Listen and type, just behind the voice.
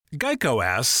Geico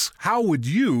asks, how would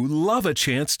you love a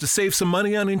chance to save some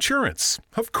money on insurance?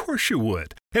 Of course you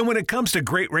would. And when it comes to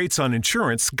great rates on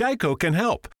insurance, Geico can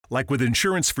help. Like with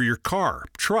insurance for your car,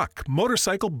 truck,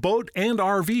 motorcycle, boat, and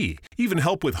RV. Even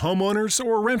help with homeowners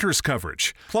or renters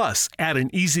coverage. Plus, add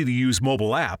an easy-to-use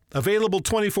mobile app, available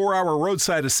 24-hour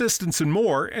roadside assistance and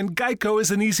more, and Geico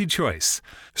is an easy choice.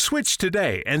 Switch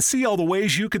today and see all the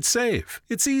ways you could save.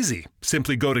 It's easy.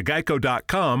 Simply go to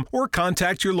geico.com or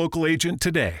contact your local agent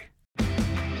today.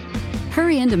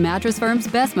 Hurry into Mattress Firm's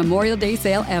best Memorial Day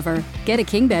sale ever. Get a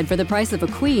king bed for the price of a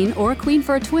queen or a queen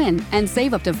for a twin and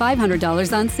save up to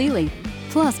 $500 on Sealy.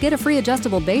 Plus, get a free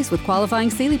adjustable base with qualifying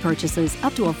Sealy purchases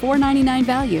up to a $499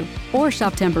 value. Or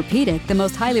shop Tempur-Pedic, the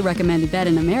most highly recommended bed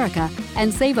in America,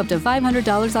 and save up to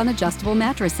 $500 on adjustable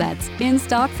mattress sets in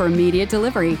stock for immediate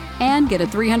delivery. And get a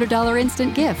 $300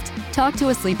 instant gift. Talk to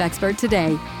a sleep expert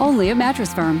today, only at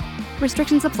Mattress Firm.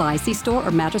 Restrictions apply. See store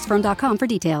or mattressfirm.com for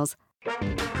details.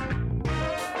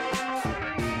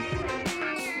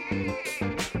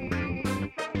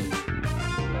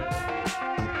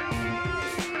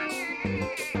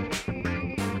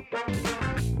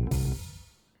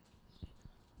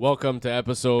 Welcome to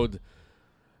episode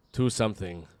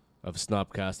 2-something of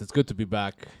Snobcast. It's good to be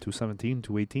back. 217,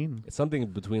 218. It's something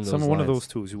between those One of lines. those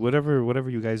twos.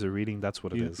 Whatever you guys are reading, that's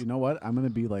what it is. You know what? I'm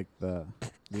gonna be like the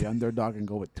underdog and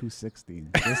go with 216.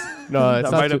 No, it's that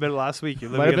not might have been last week. You're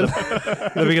Might living,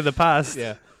 have living in the past.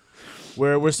 Yeah.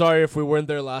 We're sorry if we weren't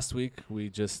there last week. We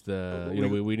just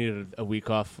we needed a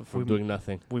week off from doing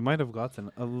nothing. We might have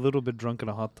gotten a little bit drunk in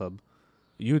a hot tub.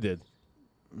 You did.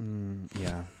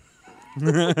 Yeah.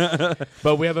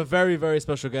 But we have a very, very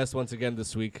special guest once again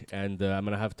this week, and I'm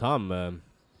going to have Tom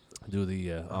do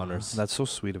the honors. That's so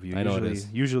sweet of you. I know it is.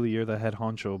 Usually you're the head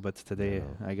honcho, but today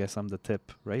I guess I'm the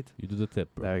tip, right? You do the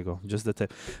tip, bro. There you go. Just the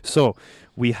tip. So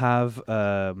we have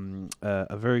a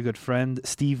very good friend,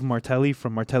 Steve Martelli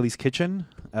from Martelli's Kitchen.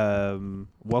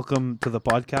 Welcome to the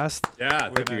podcast. Yeah,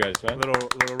 thank you guys, man.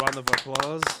 Little round of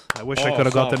applause. I wish I could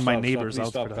have gotten my neighbors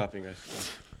out for that. Clapping,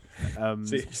 guys.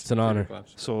 It's an honor.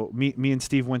 So me and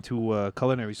Steve went to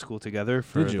culinary school together.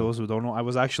 For those who don't know, I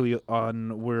was actually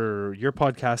on where your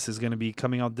podcast is going to be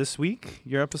coming out this week.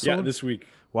 Your episode, yeah, this week.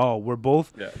 Wow, we're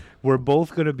both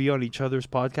going to be on each other's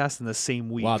podcast in the same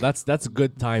week. Wow, that's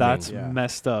good timing. That's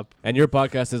messed up. And your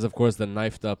podcast is, of course, the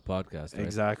Knifed Up podcast. Right?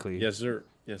 Exactly. Yes, sir.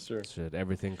 Yes, sir. Shit,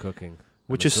 everything cooking.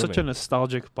 Which is such a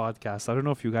nostalgic podcast. I don't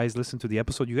know if you guys listen to the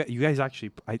episode. You guys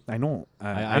actually, I know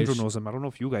Andrew knows him. I don't know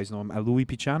if you guys know him. Louis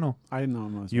Picciano. I know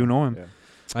him. You know him. Yeah.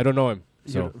 I don't know him.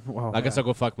 So well, I guess I'll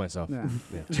go fuck myself. Yeah.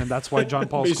 And that's why John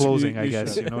Paul's closing, I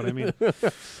guess. You know what I mean?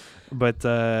 But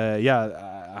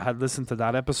I had listened to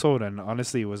that episode, and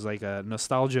honestly, it was like a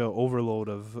nostalgia overload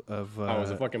of. It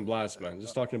was a fucking blast, man.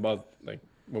 Just talking about like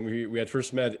when we had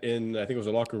first met in, I think it was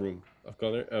a locker room of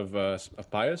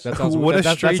Pius. That sounds what weird.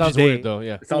 a strange that sounds day. weird, though.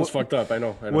 Yeah. It sounds fucked up. I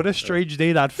know. What a strange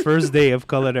day that first day of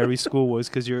culinary school was,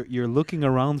 because you're looking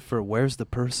around for where's the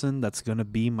person that's gonna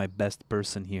be my best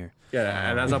person here.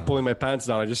 Yeah, and as I'm pulling my pants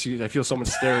down, I feel someone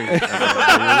staring.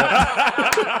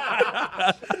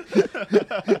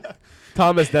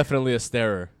 Tom is definitely a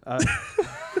starer.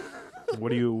 What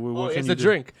do you? What can it's you a do?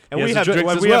 drink, and Yes, we have a drink.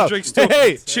 drinks as We well. have drinks too.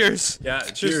 Hey, Cheers! Yeah,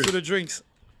 Cheers to the drinks.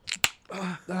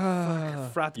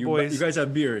 Frat You boys. guys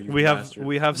have beer. You we have bastard.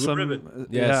 we have Blue some. ribbon.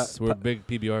 yes, we're big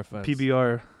PBR fans.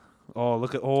 PBR. Oh,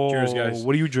 look at Cheers, guys.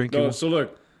 What are you drinking? No, so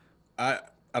look, I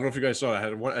don't know if you guys saw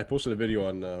it. I posted a video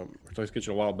on Martelli's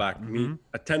Kitchen a while back. Me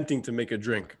attempting to make a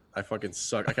drink. I fucking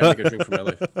suck. I can't make a drink for my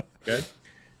life. Okay,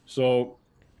 so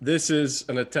this is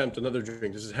an attempt. Another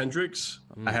drink. This is Hendrix.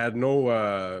 I had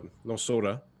no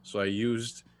soda, so I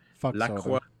used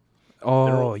LaCroix.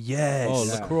 Oh yes. Oh,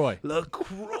 LaCroix.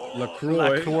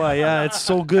 LaCroix. Yeah, it's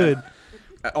so good.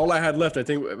 All I had left, I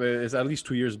think, is at least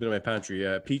 2 years been in my pantry.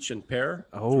 Peach and pear.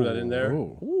 Threw that in there.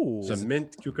 Ooh. Some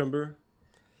mint, cucumber,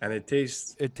 and it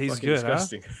tastes. It tastes fucking good,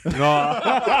 disgusting.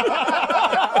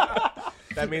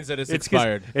 That means that it's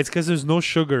expired. It's because there's no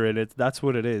sugar in it. That's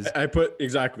what it is. I put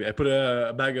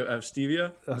a bag of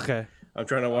stevia. Okay. I'm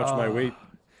trying to watch my weight.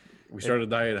 We started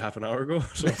a diet half an hour ago.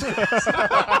 So.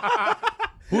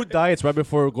 Who diets right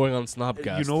before going on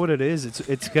Snobcast? You know what it is? It's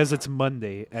because it's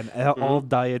Monday, and all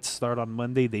diets start on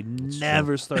Monday. They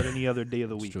never start any other day of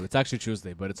the It's week. true. It's actually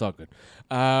Tuesday, but it's all good.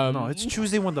 No, it's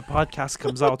Tuesday when the podcast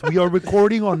comes out. We are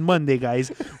recording on Monday, guys.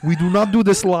 We do not do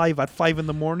this live at 5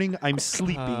 a.m. I'm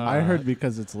sleeping. I heard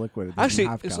because it's liquid. It doesn't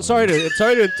have actually, calories.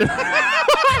 sorry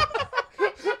to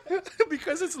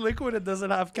because it's liquid, it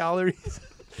doesn't have calories.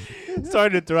 sorry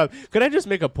to interrupt. Could I just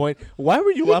make a point? Why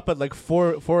were you up at like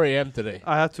 4 a.m. today?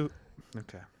 I had to.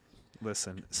 Okay,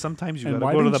 listen. Sometimes you And gotta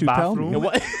why go to didn't the you tell me?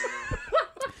 bathroom.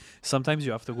 Sometimes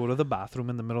you have to go to the bathroom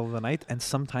in the middle of the night, and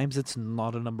sometimes it's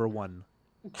not a number one.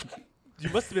 You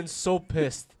must have been so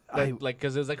pissed.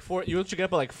 Because it was like 4. You don't you get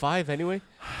up at like 5 anyway?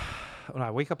 When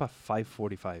I wake up at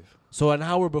 5:45, So an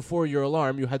hour before your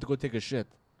alarm, you had to go take a shit.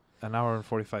 an hour and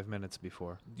 45 minutes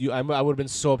before. I would have been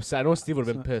so upset. I know Steve would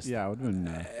have been pissed. Yeah, I would have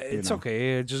been. It's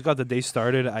okay. I just got the day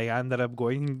started. I ended up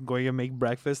going and make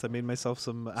breakfast. I made myself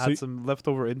some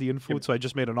leftover Indian food, so I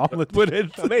just made an omelet with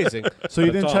it. Amazing. So you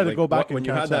didn't Tom, try to like, go back when and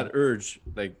you had catch that up? urge,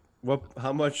 like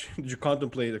how much did you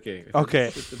contemplate? Okay.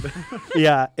 Okay.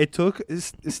 Yeah, it took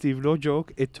Steve. No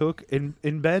joke. It took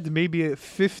in bed maybe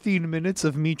 15 minutes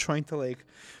of me trying to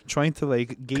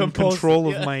gain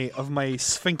control of my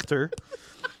sphincter.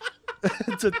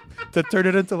 to turn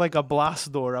it into like a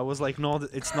blast door. I was like, no,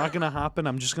 it's not gonna happen.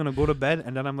 I'm just gonna go to bed,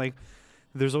 and then I'm like,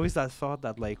 there's always that thought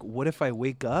that like, what if I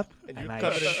wake up and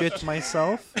I shit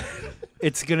myself?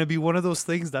 It's gonna be one of those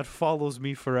things that follows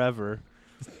me forever.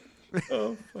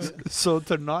 Oh, So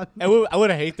to not. I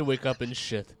would hate to wake up and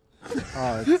shit.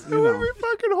 Oh, It would be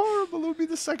fucking horrible. It would be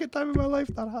the second time in my life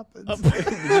that happens.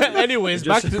 Anyways,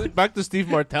 back to Steve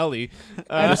Martelli.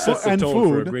 Just sets the and tone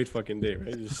for a food. great fucking day,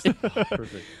 right? Just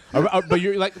perfect. But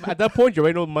you're like at that point, you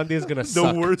already know Monday is gonna The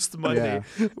suck. worst Monday.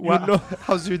 Yeah. Wow.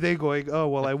 How's your day going? Oh,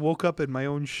 well, I woke up in my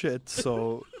own shit,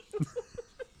 so.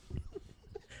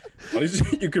 At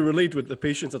least you can relate with the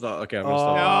patients. I thought, okay, I'm gonna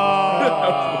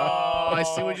stop. Oh, I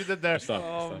see what you did there.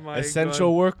 Stop. my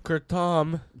Essential worker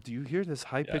Tom. Do you hear this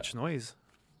high-pitched noise?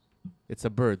 It's a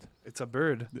bird. It's a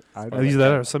bird. I At least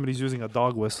that or somebody's using a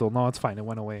dog whistle. No, it's fine. It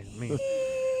went away. Me.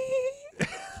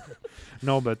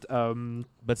 No, but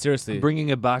But seriously, bringing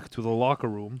it back to the locker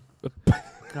room.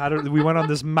 We went on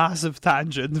this massive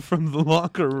tangent from the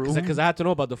locker room. because I had to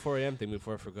know about the 4 a.m. thing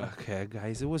before I forgot. Okay,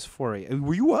 guys, it was 4 a.m.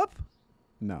 Were you up?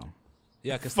 No.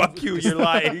 Yeah, because Fuck you, you're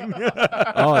lying.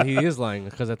 Oh, he is lying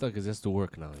because I thought he has to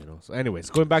work now, you know. So,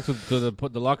 anyways, going back to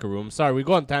the locker room. Sorry, we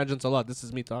go on tangents a lot. This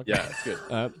is me talking. Yeah, it's good.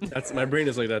 That's my brain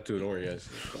is like that too. Don't worry, guys.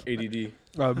 ADD.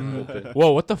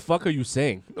 Whoa, what the fuck are you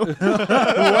saying?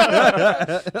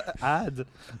 Ad.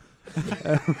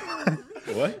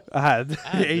 What? Ad.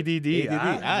 ADD.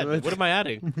 Add. What am I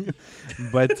adding?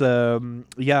 But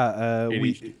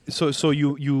we so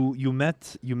you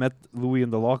met Louis in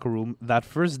the locker room that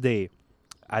first day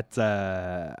at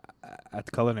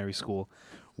culinary school.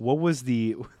 What was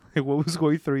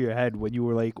going through your head when you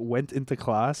were like went into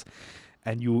class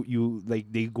and you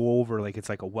like they go over like it's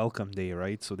like a welcome day,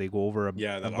 right? So they go over a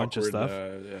bunch of stuff.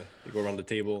 You go around the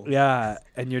table. Yeah,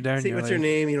 and you're there. And Say, you're what's like, your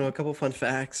name? You know, a couple fun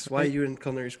facts. Why are you in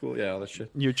culinary school? Yeah, all that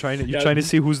shit. You're trying to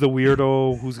see who's the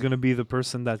weirdo, who's gonna be the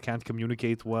person that can't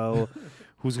communicate well,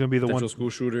 who's gonna be the Potential one. school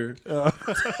shooter.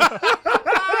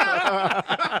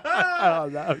 Oh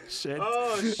no, shit.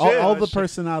 All the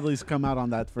personalities come out on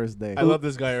that first day. I love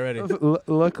this guy already.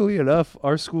 Luckily enough,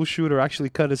 our school shooter actually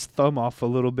cut his thumb off a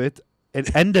little bit.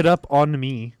 It ended up on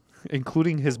me,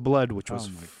 including his blood, which was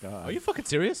Oh my god. Are you fucking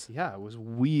serious? yeah, it was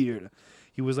weird.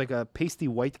 He was like a pasty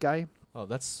white guy. Oh,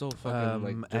 that's so fucking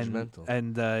like judgmental.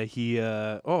 and he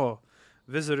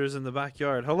visitors in the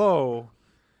backyard. Hello.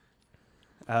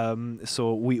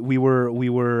 So we were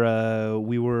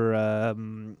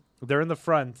they're in the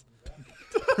front.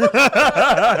 I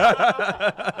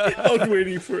was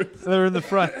waiting for it. They're in the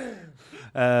front.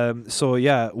 So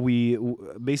yeah,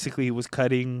 basically he was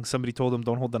cutting. Somebody told him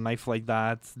don't hold the knife like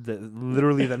that.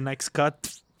 Literally the next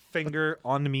cut finger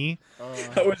on me.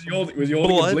 How was he holding? Was he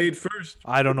holding Blood? his blade first?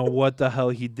 I don't know what the hell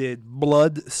he did.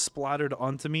 Blood splattered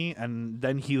onto me, and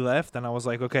then he left. And I was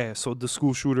like, okay, so the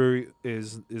school shooter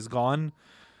is gone,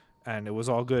 and it was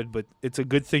all good. But it's a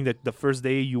good thing that the first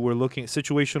day you were looking at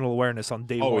situational awareness on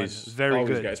day Always. one. Very always,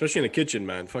 good. guys. Especially in the kitchen,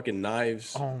 man. Fucking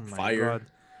knives. Oh my fire. god.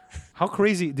 How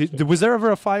crazy! Was there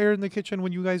ever a fire in the kitchen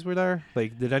when you guys were there?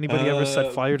 Like, did anybody ever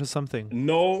set fire to something?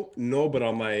 No, but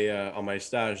on my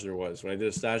stage there was. When I did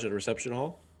a stage at a reception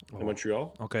hall in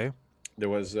Montreal, Okay. there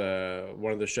was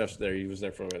one of the chefs there. He was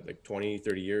there for like 20,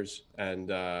 30 years. And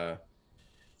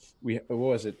what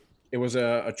was it? It was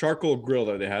a charcoal grill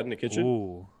that they had in the kitchen.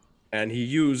 Ooh. And he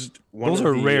used one Those of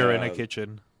are the, rare in a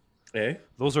kitchen. Eh?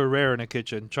 Those are rare in a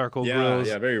kitchen. Charcoal Yeah, grills.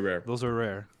 yeah, very rare. Those are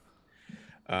rare.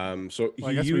 So Well, I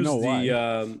he guess we used know the, why. you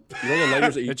know the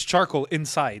lighters that you It's charcoal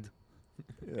inside.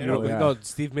 No,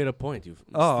 Steve made a point.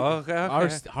 Oh, okay.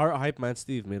 Our hype man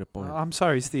Steve made a point. I'm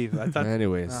sorry, Steve. I thought.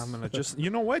 Anyways. I'm gonna just. You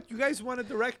know what? You guys want to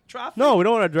direct traffic? No, we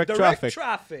don't want to direct traffic.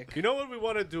 traffic. You know what we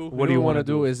want to do? What do you want wanna to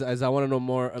do? do? Is I want to know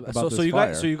more About so this you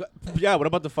fire. got yeah. What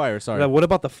about the fire? Sorry. What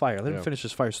about the fire? Let me Yeah. finish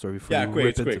this fire story before Yeah, you quick,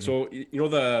 rip it's quick. into me. So you know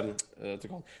the what's it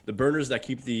called? The burners that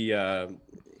keep the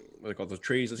what they call the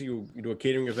trays. Let's say you do a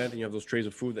catering event and you have those trays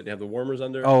of food that they have the warmers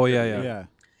under. Oh yeah. Yeah.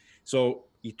 So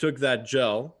he took that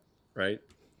gel, right,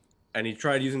 and he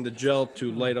tried using the gel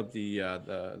to light up the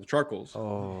charcoals.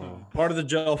 Oh. Part of the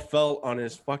gel fell on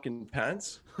his fucking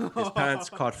pants. His pants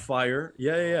caught fire.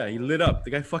 Yeah. He lit up.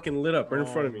 The guy fucking lit up right in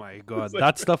front of me. Oh my god, It's like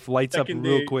that stuff lights up second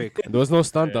real day. quick. There was no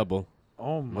stunt double.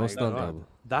 Oh No my stunt god, double.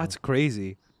 that's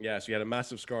crazy. Yeah, so he had a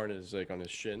massive scar on his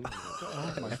shin.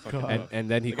 Oh my god. And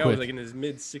then he The guy was quit. like in his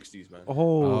mid 60s, man.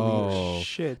 Holy Oh.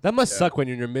 shit! That must suck when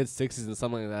you're in your mid 60s and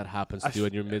something like that happens to you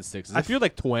in your mid 60s. If you're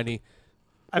like 20,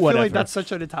 I feel whatever. like that's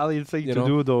such an Italian thing You to know?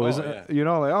 do, though, Oh, isn't yeah. it? You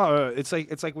know, like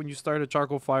it's like when you start a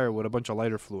charcoal fire with a bunch of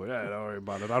lighter fluid. Yeah, don't worry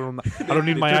about it. I don't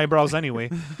need my eyebrows anyway.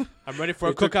 I'm ready for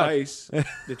a They took cookout. ice.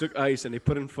 They took ice and they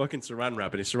put in fucking saran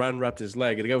wrap, and they saran wrapped his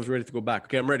leg, and the guy was ready to go back.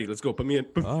 Okay, I'm ready. Let's go. Put me in.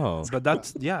 Oh. But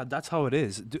that's how it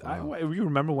is. You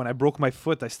remember when I broke my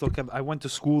foot? I went to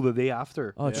school the day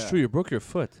after. Oh, it's Yeah. true. You broke your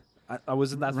foot. I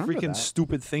was in that Remember freaking that.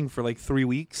 stupid thing for like 3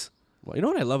 weeks. Well, you know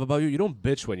what I love about you? You don't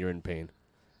bitch when you're in pain.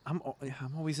 I'm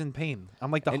always in pain. I'm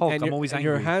like the And- Hulk. and I'm your- always and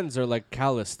angry. your hands are like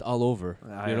calloused all over.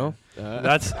 You know?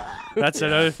 That's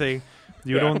another thing.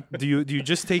 You don't do you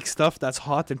just take stuff that's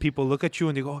hot and people look at you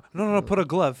and they go, no, put a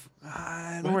glove.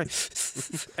 Don't worry,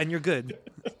 and you're good.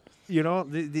 You know,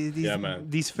 these Yeah, man.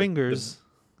 these fingers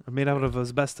are made out of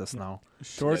asbestos now.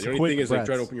 Short, The only quick thing is, like,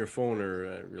 try to breaths. open your phone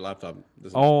or your laptop.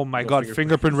 Doesn't- Oh my no god,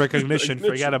 fingerprint recognition.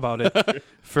 Forget about it.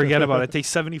 Forget about it. It takes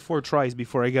 74 tries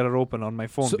before I get it open on my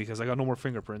phone So- because I got no more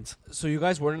fingerprints. So you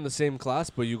guys weren't in the same class,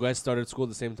 but you guys started school at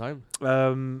the same time?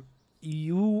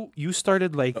 You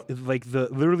started like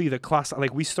literally the class,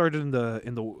 like we started in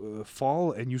the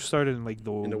fall and you started in like the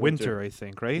the winter, winter. I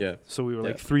think, right? Yeah. So we were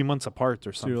like Yeah. 3 months apart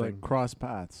or So something. you're like cross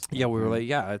paths. Yeah, we were like,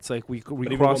 yeah, it's like we But even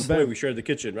one crossed. point, we shared the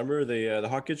kitchen. Remember the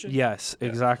hot kitchen? Yes,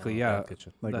 exactly. Yeah, That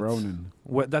kitchen. Like That's- Ronan.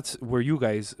 that's where you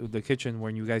guys, the kitchen,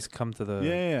 when you guys come to the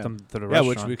Yeah. come to the Yeah, restaurant.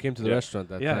 which we came to the Yeah. restaurant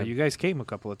that yeah, time. you guys came a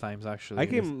couple of times actually. I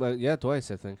It was- came, twice,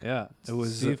 I think. Yeah, it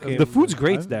was. Steve came- the food's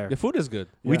great I've- there. The food is good.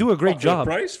 We Yeah. do a great For the job.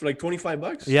 price for like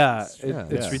 $25. Yeah, Yeah.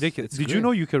 it's Yeah. ridiculous. It's Did you great.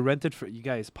 know you can rent it for you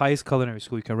guys? Pies Culinary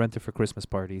School. You can rent it for Christmas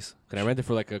parties. Can I rent it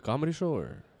for like a comedy show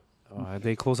or?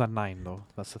 They close at 9 though.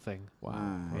 That's the thing. Wow.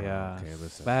 Yeah. Okay,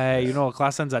 listen. Hey, you know,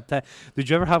 class ends at 10. Did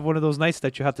you ever have one of those nights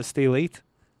that you had to stay late?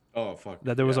 Oh fuck.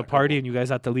 That there was Yeah, a party couple. and you guys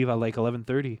had to leave at like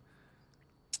 11:30?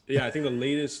 Yeah, I think the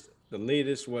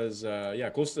latest was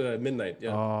close to midnight.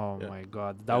 Yeah. Oh Yeah. my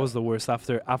god, that Yeah. was the worst.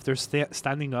 After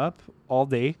standing up all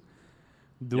day,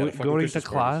 the fucking going to Christmas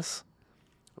class.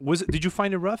 Did you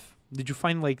find it rough? Did you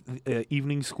find like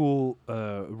evening school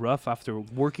rough after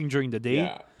working during the day?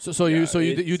 Yeah. So Yeah, you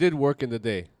it's- did work in the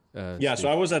day. Yeah, Steve. so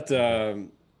I was at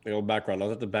background. I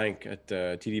was at the bank at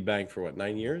TD Bank for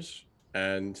 9 years,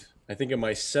 and I think in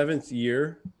my 7th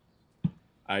year,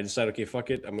 I decided, okay, fuck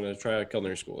it, I'm gonna try a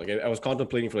culinary school. Like I was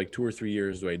contemplating for like 2 or 3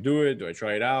 years. Do I do it? Do I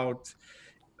try it out?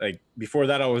 Like before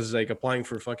that, I was like applying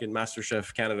for fucking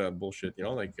MasterChef Canada bullshit. You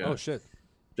know, like Oh shit.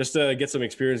 just to get some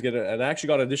experience. And I actually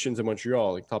got auditions in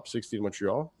Montreal, like top 60 in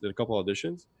Montreal. Did a couple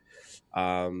auditions.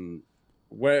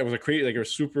 Where it was it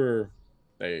was super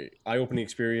eye-opening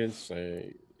experience.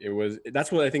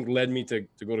 That's what I think led me to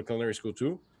go to culinary school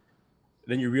too.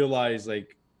 Then you realize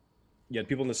like you had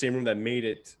people in the same room that made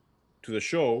it to the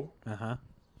show,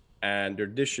 and their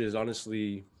dishes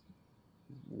honestly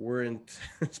weren't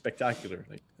spectacular.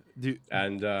 Like, then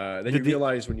you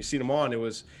realize when you see them on,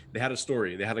 they had a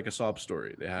story. They had like a sob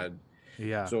story. They had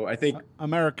Yeah. So I think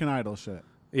American Idol shit.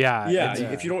 Yeah. yeah,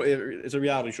 it's- if you don't, it's a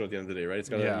reality show at the end of the day, right? It's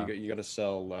gotta Yeah. you gotta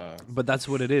sell. But that's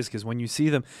what it is, because when you see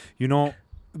them, you know,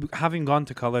 having gone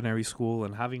to culinary school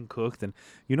and having cooked, and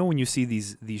you know when you see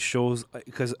these shows,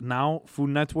 because now Food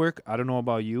Network, I don't know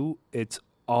about you, it's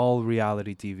all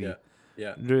reality TV. Yeah.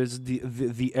 Yeah. There's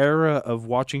the era of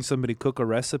watching somebody cook a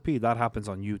recipe that happens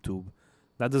on YouTube.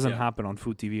 That doesn't Yeah. happen on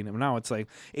food TV. And now it's like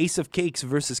Ace of Cakes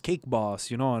versus Cake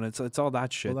Boss, you know, and it's all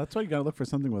that shit. Well, that's why you gotta look for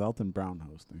something with Elton Brown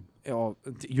hosting.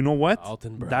 You know what?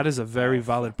 Alton Brown. That is a very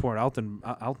valid point.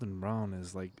 Alton Brown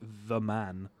is like the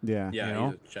man. Yeah. Yeah, You know?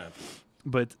 he's a champ.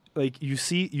 But like you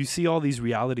see all these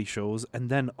reality shows,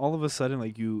 and then all of a sudden,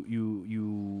 like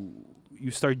you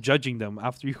start judging them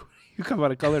after you come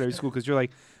out of culinary school, because you're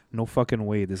like, no fucking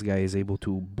way this guy is able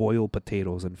to boil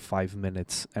potatoes in 5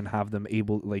 minutes and have them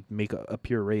make a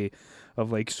puree of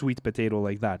like sweet potato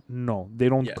like that. No, they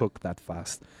don't Yeah. cook that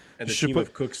fast. And the Should team put-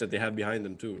 of cooks that they have behind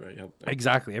them too, right? Help, like,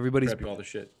 Exactly. Everybody's prepping all the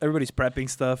shit. prepping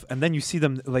stuff, and then you see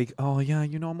them like, oh yeah,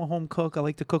 you know, I'm a home cook, I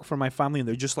like to cook for my family, and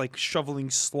they're just like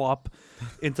shoveling slop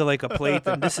into like a plate,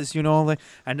 and this is, you know, like,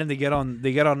 and then they get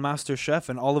on Master Chef,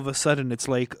 and all of a sudden it's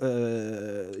like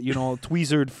you know,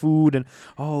 tweezered food, and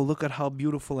oh, look at how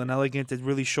beautiful and elegant, it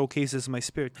really showcases my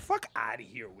spirit. Fuck out of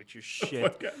here with your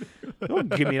shit. Don't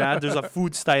give me that. There's a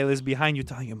food stylist behind behind you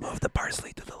telling you, move the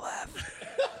parsley to the left.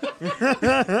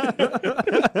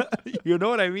 You know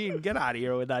what I mean? Get out of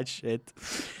here with that shit.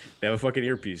 They have a fucking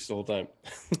earpiece the whole time.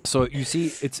 So you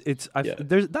see,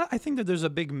 Yeah. I think that there's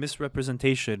a big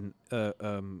misrepresentation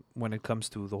when it comes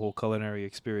to the whole culinary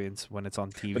experience when it's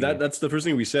on TV. But that's the first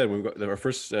thing we said when we got our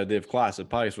first day of class at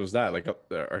Pius was that. Like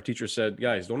our teacher said,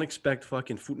 guys, don't expect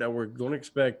fucking Food Network. Don't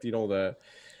expect, the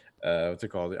what's it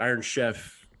called, the Iron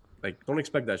Chef. Like, don't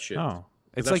expect that shit. No.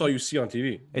 That's all you see on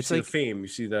TV. You It's see like the fame. You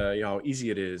see how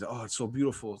easy it is. Oh, it's so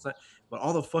beautiful. It's not, but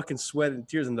all the fucking sweat and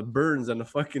tears and the burns and the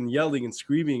fucking yelling and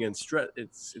screaming and stress.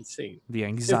 It's insane. the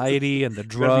anxiety and the gotta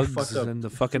be drugs fucked up. and the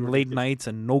fucking late nights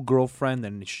and no girlfriend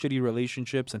and shitty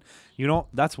relationships. And,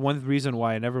 that's one reason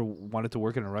why I never wanted to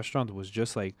work in a restaurant was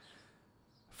just like,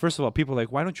 first of all, people are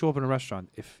like, why don't you open a restaurant?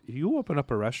 If you open up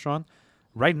a restaurant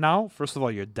right now, first of all,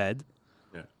 you're dead.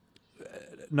 Yeah.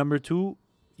 Number two,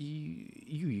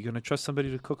 you're gonna trust somebody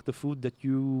to cook the food that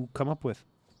you come up with.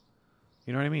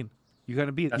 You know what I mean? You're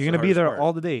gonna be That's the there hardest part.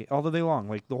 all the day long,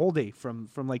 like the whole day, from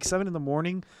like 7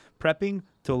 a.m. prepping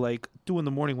till like 2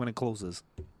 a.m. when it closes.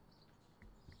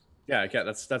 Yeah, I can't.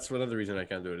 That's another reason I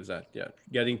can't do it. Is that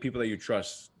getting people that you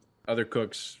trust, other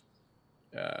cooks,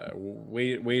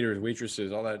 waiters,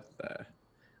 waitresses, all that.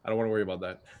 I don't want to worry about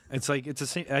that. It's like it's the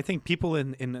same. I think people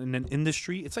in an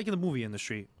industry, it's like in the movie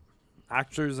industry,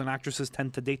 actors and actresses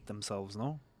tend to date themselves,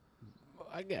 no?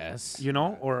 I guess.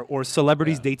 Or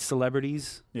celebrities date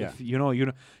celebrities. Yeah. If,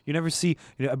 you never see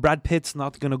Brad Pitt's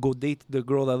not gonna go date the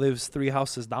girl that lives 3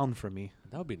 houses down from me.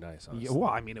 That would be nice. Yeah, Honestly. well,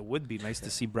 I mean, it would be nice to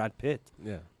see Brad Pitt.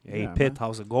 Yeah. Hey, Yeah, Pitt, man.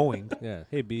 how's it going? Yeah.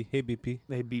 Hey, BP.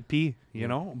 Hey, BP,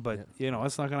 but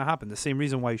it's not gonna happen. The same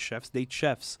reason why chefs date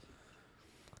chefs.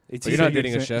 It's But you're easy- not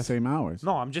dating a chef? Same hours.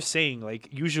 No, I'm just saying, like,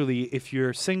 usually if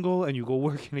you're single and you go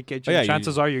work in a kitchen, yeah,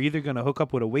 chances are you're either gonna hook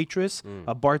up with a waitress,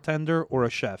 a bartender, or a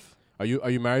chef. Are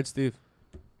you married, Steve?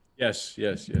 Yes. How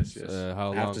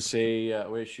I have long? to say,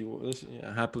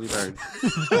 happily married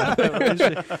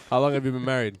How long have you been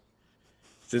married?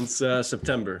 since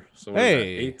September. So what is that,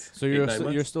 Hey, eight, so 9 you're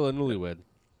months? still a newlywed.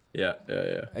 Yeah.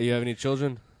 You have any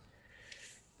children?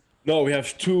 No, we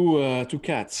have two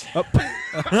cats. I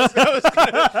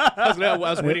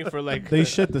was waiting for like. They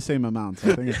shit the same amounts.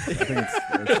 I think it's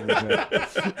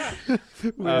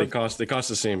legit. They cost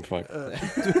the same. Fuck.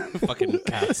 fucking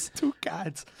cats. 2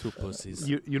 cats. 2 pussies.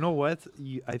 You know what?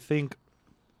 I think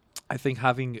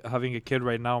having a kid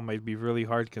right now might be really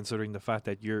hard considering the fact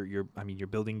that you're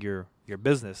building your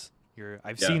business.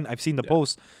 I've seen the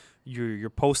post.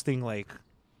 You're posting like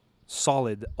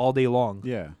solid all day long.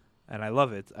 Yeah. And I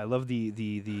love it. I love the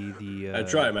I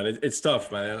try, man. It's tough,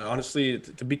 man. Honestly,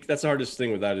 that's the hardest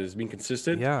thing with that is being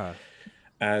consistent. Yeah.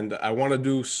 And I want to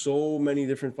do so many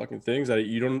different fucking things that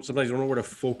sometimes you don't know where to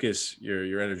focus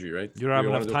your energy, right? You don't have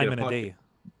wanna enough do, time okay, in a day.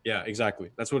 Yeah, exactly.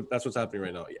 That's what's happening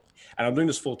right now. Yeah. And I'm doing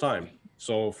this full time.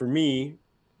 So for me,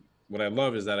 what I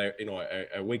love is that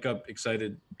I wake up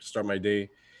excited to start my day.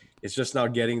 It's just now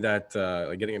getting that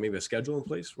getting maybe a schedule in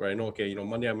place where I know, okay,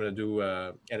 Monday I'm going to do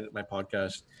edit my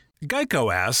podcast.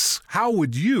 Geico asks, how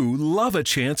would you love a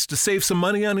chance to save some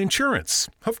money on insurance?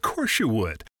 Of course you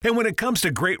would. And when it comes to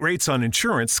great rates on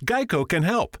insurance, Geico can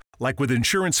help. Like with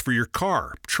insurance for your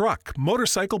car, truck,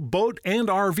 motorcycle, boat, and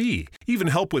RV. Even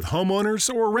help with homeowners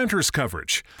or renters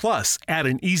coverage. Plus, add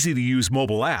an easy-to-use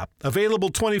mobile app,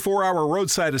 available 24-hour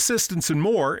roadside assistance and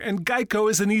more, and Geico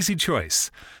is an easy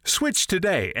choice. Switch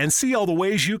today and see all the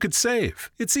ways you could save.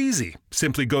 It's easy.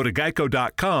 Simply go to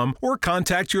geico.com or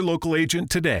contact your local agent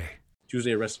today.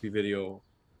 Tuesday, a recipe video.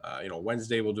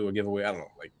 Wednesday we'll do a giveaway. I don't know,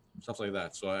 like stuff like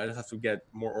that. So I just have to get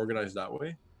more organized that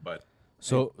way. But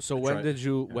So when tried. did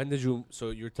you? So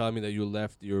you're telling me that you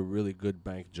left your really good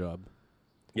bank job,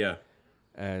 yeah.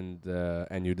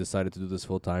 and you decided to do this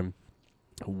full time.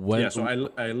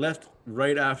 So I left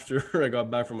right after I got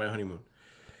back from my honeymoon.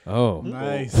 Oh,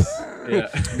 Nice. Yeah.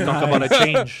 Talk about a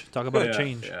change. Talk about a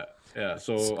change. Yeah.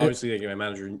 So obviously, my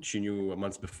manager, she knew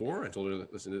months before. I told her,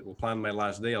 listen, we'll plan my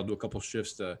last day. I'll do a couple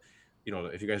shifts to,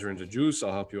 if you guys are into juice,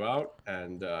 I'll help you out.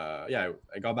 And I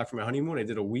got back from my honeymoon. I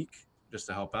did a week just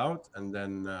to help out, and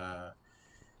then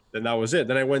that was it.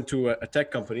 Then I went to a tech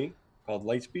company called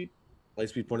Lightspeed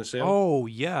point of sale. Oh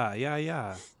yeah.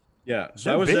 Yeah. So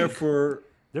They're I was there big. for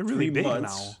They're really 3 big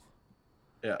months.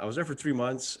 now. Yeah, I was there for 3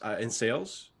 months in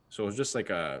sales. So it was just like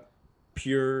a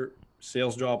pure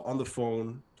sales job on the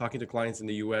phone, talking to clients in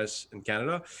the US and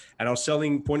Canada. And I was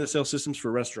selling point of sale systems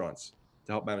for restaurants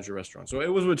to help manage a restaurant. So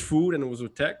it was with food and it was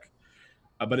with tech,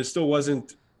 but it still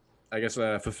wasn't, I guess,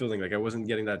 fulfilling. Like I wasn't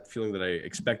getting that feeling that I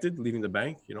expected leaving the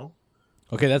bank,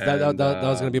 okay. That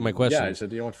was gonna be my question. Yeah, I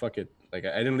said, you know what, fuck it. Like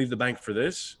I didn't leave the bank for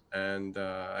this, and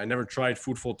I never tried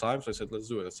food full time. So I said, let's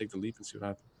do it. Let's take the leap and see what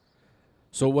happens.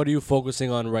 So what are you focusing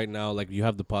on right now? Like you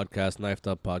have the podcast, Knifed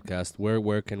Up podcast.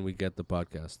 Where can we get the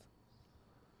podcast?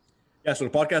 Yeah, so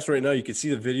the podcast right now, you can see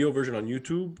the video version on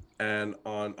YouTube, and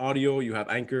on audio you have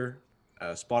Anchor,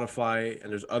 Spotify,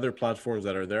 and there's other platforms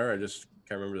that are there. I just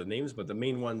can't remember the names, but the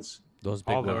main ones Those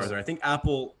big are ones. there. I think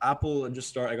Apple just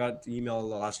started. I got the email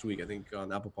last week. I think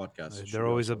on Apple Podcasts. They're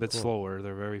always a bit slower.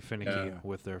 They're very finicky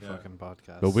with their fucking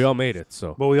podcasts. But we all made it,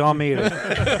 so. But we all made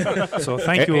it. So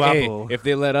thank you, Hey, Apple. if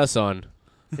they let us on.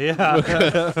 Yeah.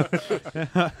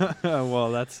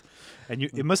 Well, that's. And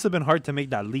it must have been hard to make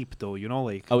that leap, though. You know,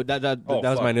 like. Oh, that was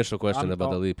fuck. my initial question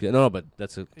about the leap. Yeah, no, but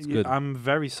it's good. I'm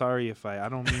very sorry if I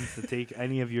don't mean to take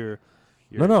any of your.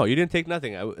 No, you didn't take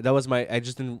nothing. I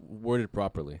just didn't word it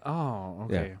properly. Oh,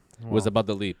 okay. It was about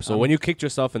the leap. So when you kicked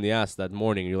yourself in the ass that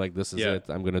morning, you're like, this is it.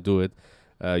 I'm going to do it.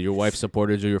 Your wife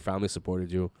supported you. Your family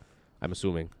supported you. I'm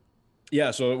assuming.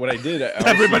 Yeah, so what I did...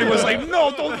 Everybody was like,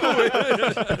 no, don't do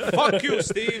it. Fuck you,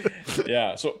 Steve.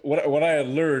 Yeah, so what I had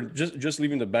learned, just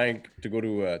leaving the bank to go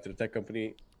to the tech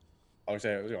company,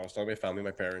 obviously, I was talking to my family,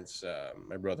 my parents,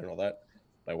 my brother and all that,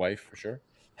 my wife, for sure.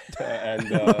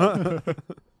 And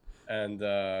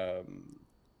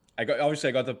I got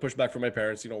the pushback from my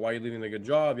parents. Why are you leaving a good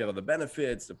job? You have all the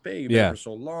benefits, the pay, you've been for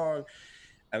so long.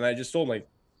 And I just told them, like,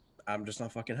 I'm just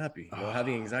not fucking happy.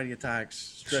 Having anxiety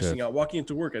attacks, stressing out, walking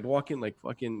into work. I'd walk in like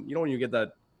fucking. When you get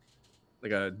that,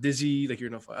 like a dizzy, like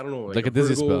you're not. I don't know, like a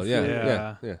dizzy spell.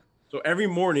 Yeah. So every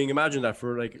morning, imagine that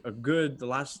for like the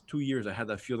last 2 years, I had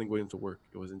that feeling going into work.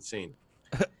 It was insane,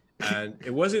 and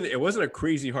it wasn't a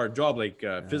crazy hard job like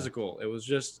physical. It was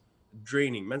just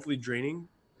draining, mentally draining.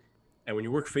 And when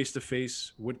you work face to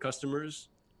face with customers,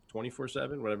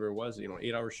 24/7, whatever it was,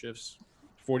 8-hour shifts,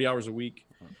 40 hours a week.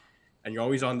 And you're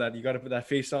always on that. You got to put that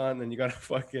face on, and you got to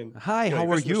fucking. Hi,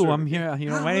 how are you? I'm here.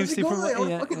 My name's Steve.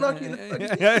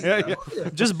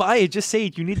 Just buy it. Just say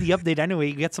it. You need the update anyway.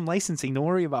 You get some licensing. Don't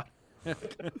worry about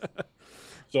it.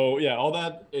 So yeah, all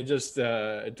that it just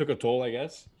it took a toll, I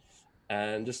guess,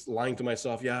 and just lying to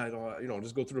myself. Yeah,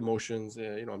 just go through the motions.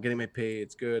 I'm getting my pay.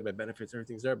 It's good. My benefits,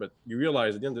 everything's there. But you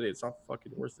realize at the end of the day, it's not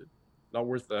fucking worth it. Not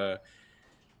worth the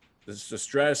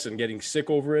stress and getting sick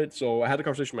over it. So I had a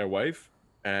conversation with my wife.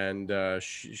 And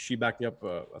she backed me up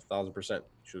 1,000%.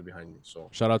 She was behind me. So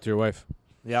shout out to your wife.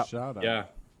 Yeah. Shout out. Yeah.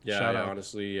 Shout out.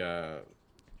 Honestly,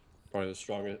 probably the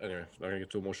strongest. Anyway, I'm not gonna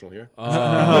get too emotional here.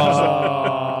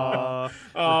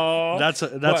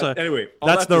 Anyway,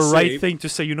 that's the right thing to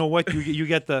say. You know what? You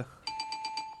get the.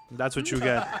 That's what you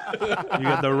get. You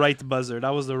get the right buzzer.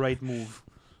 That was the right move.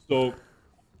 So,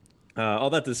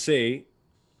 all that to say,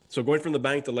 so going from the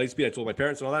bank to Lightspeed, I told my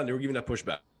parents and all that, and they were giving that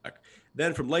pushback.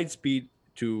 Then from Lightspeed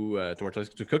to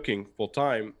cooking full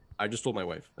time, I just told my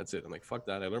wife. That's it. I'm like, fuck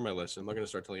that. I learned my lesson. I'm not gonna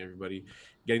start telling everybody,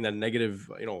 getting that negative,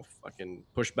 fucking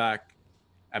pushback.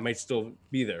 I might still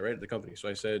be there, right, at the company. So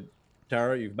I said,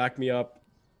 Tara, you've backed me up.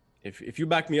 If you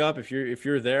back me up, if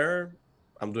you're there,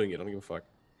 I'm doing it. I don't give a fuck.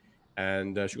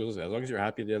 And she goes, listen, as long as you're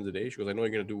happy at the end of the day, she goes, I know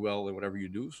you're gonna do well in whatever you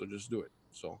do, so just do it.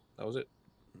 So that was it.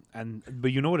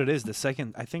 But you know what it is? The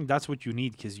second, I think that's what you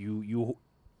need, because you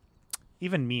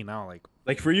even me now,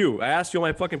 like for you, I asked you on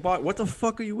my fucking pod, what the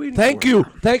fuck are you waiting Thank for? you.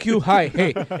 Hi.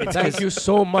 Hey, thank you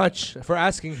so much for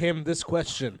asking him this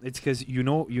question. It's because you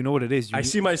know what it is. I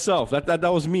see myself. That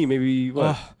was me. Maybe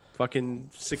fucking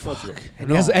 6 months ago.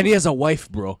 And he has a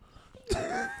wife, bro.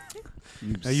 I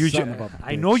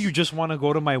know you just want to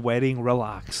go to my wedding,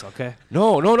 relax, okay?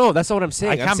 No. That's not what I'm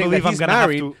saying. I can't believe I'm gonna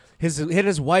married. have to.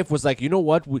 His wife was like, you know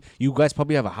what? You guys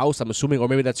probably have a house, I'm assuming, or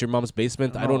maybe that's your mom's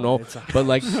basement. I don't know. But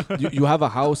like, you have a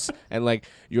house, and like,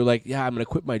 you're like, yeah, I'm gonna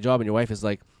quit my job, and your wife is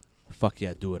like, fuck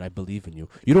yeah, do it. I believe in you.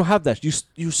 You don't have that.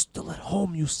 You're still at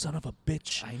home, you son of a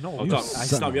bitch. I know.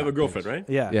 Tom, you have a girlfriend, right?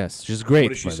 Yeah. Yes, she's great. What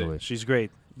did she by say? the way. She's great.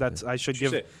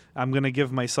 I'm gonna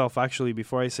give myself, actually,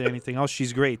 before I say anything else,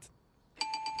 she's great.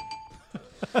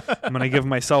 I'm gonna give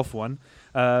myself one.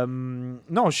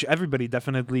 No, everybody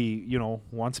definitely,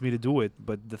 wants me to do it.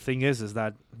 But the thing is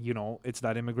that, it's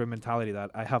that immigrant mentality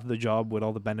that I have the job with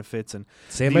all the benefits, and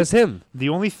Same as him. the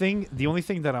only thing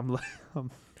that I'm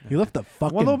You left the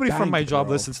fucking. well, nobody from bank, my job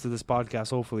bro. listens to this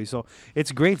podcast, hopefully. So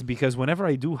it's great, because whenever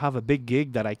I do have a big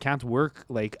gig that I can't work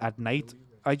like at night,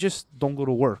 I just don't go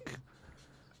to work.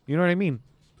 You know what I mean?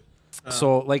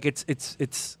 So like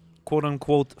it's quote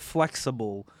unquote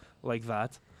flexible like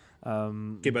that.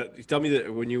 Okay, but tell me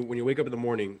that when you wake up in the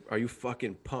morning, are you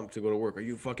fucking pumped to go to work? Are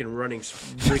you fucking running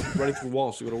through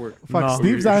walls to go to work? Fuck, No.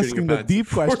 Steve's You're asking shitting the your deep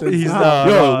questions. He's now.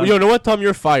 not. You know what, Tom?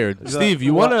 You're fired. Steve,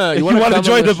 you wanna you wanna come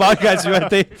join on the show? podcast? You wanna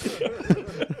take?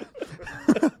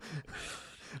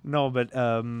 No, but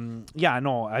yeah,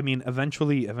 no. I mean,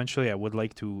 eventually, I would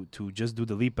like to just do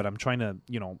the leap, but I'm trying to,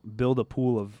 build a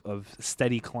pool of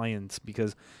steady clients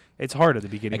because it's hard at the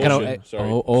beginning.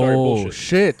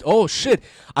 Bullshit. Oh shit!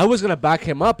 I was gonna back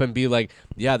him up and be like,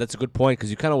 yeah, that's a good point because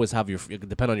you kind of always have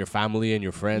depend on your family and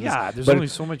your friends. Yeah, there's but only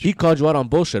so much. He called you out on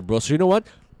bullshit, bro. So you know what?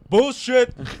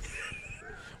 Bullshit.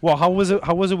 Well, how was it?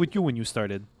 How was it with you when you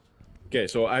started? Okay,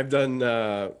 so I've done.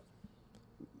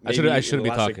 I shouldn't be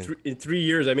talking. In 3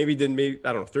 years, I maybe did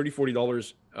I don't know,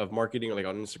 $30-$40 of marketing like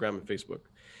on Instagram and Facebook.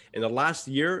 In the last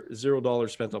year, $0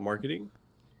 spent on marketing.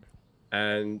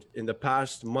 And in the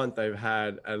past month, I've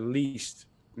had at least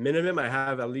minimum. I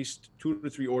have at least 2 to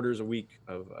 3 orders a week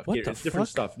of what the it's different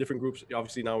fuck? stuff, different groups.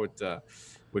 Obviously now with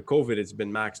COVID, it's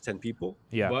been max 10 people.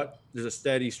 Yeah. But there's a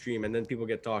steady stream, and then people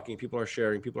get talking. People are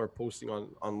sharing. People are posting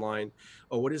online.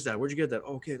 Oh, what is that? Where'd you get that?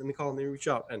 Oh, okay, let me call them. Let me reach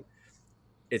out. And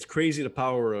it's crazy the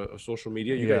power of social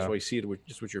media. You guys always see it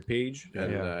with your page.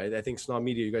 And I think Snob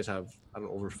Media, you guys have, I don't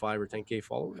know, over 5 or 10K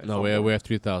followers. No, we have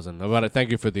 3,000. About it.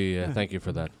 Thank you for the thank you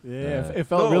for that. Yeah, it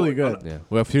felt really good. Yeah,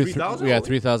 we have 3,000. We got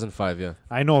 3,005. Yeah,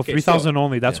 I know, Okay, 3,000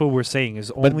 only. That's what we're saying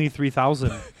is only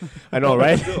 3,000. I know,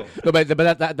 right? Still. No, but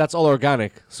that's all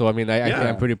organic. So I mean, Yeah.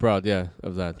 I'm pretty proud. Yeah,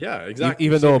 of that. Yeah, exactly.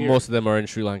 Even Same though here. most of them are in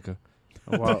Sri Lanka.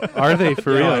 Wow. Are they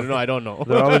for real? I don't know.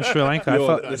 They're all in Sri Lanka. Yo, I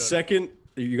thought, the second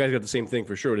you guys got the same thing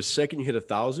for sure. The second you hit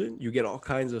 1,000, you get all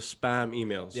kinds of spam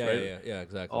emails. right? yeah,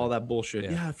 exactly. All that bullshit.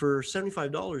 Yeah. Yeah, for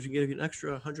 $75, you get an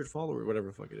extra 100 followers, whatever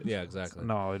the fuck it is. Yeah, exactly.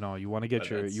 no, you want to get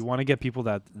But you want to get people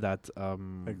that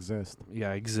Exist.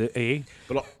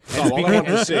 But Tom, all I want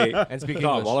to say, And speak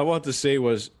Tom, English. all I want to say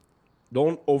was,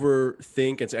 don't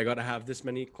overthink and say I gotta have this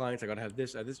many clients. I gotta have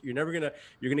this. You're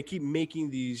gonna keep making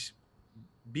these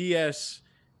BS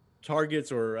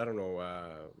targets, or I don't know,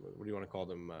 what do you want to call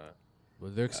them? Well,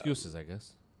 they're excuses, I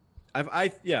guess.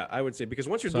 I would say, because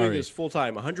once you're doing Sorry. this full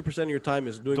time, 100% of your time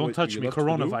is doing. Don't what touch you me, love to do.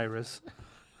 coronavirus.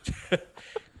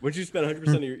 Once you spend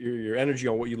 100% of your energy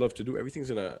on what you love to do, everything's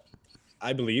gonna.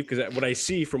 I believe, because what I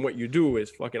see from what you do is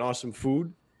fucking awesome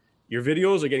food. Your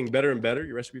videos are getting better and better.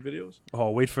 Your recipe videos. Oh,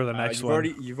 wait for the next one.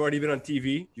 You've already been on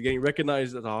TV. You're getting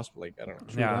recognized at the hospital. Like, I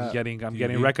don't know. Yeah, I'm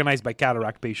getting recognized by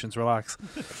cataract patients. Relax.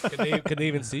 Can they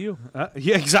even see you?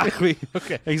 Yeah, exactly.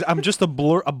 Okay. I'm just a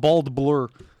bald blur.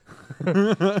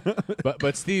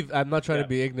 But Steve, I'm not trying Yeah. to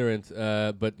be ignorant.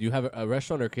 But you have a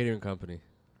restaurant or catering company.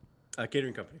 A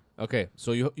catering company. Okay,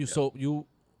 so you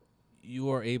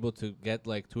are able to get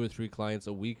like 2 or 3 clients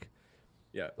a week,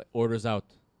 Yeah. like orders out,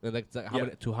 and like Yeah.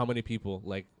 how many people,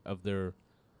 like of their,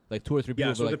 like 2 or 3 people.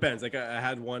 Yeah, so but, it like, depends. Like I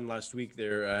had one last week.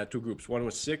 There, I had 2 groups. One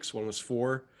was 6, one was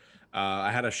 4.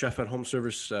 I had a chef at home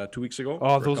service 2 weeks ago.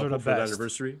 Oh, for a those are couple the for the best.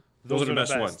 anniversary. Those are the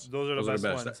best ones. Those are the best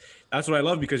ones. That's what I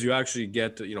love, because you actually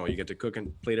get to, you get to cook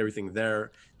and plate everything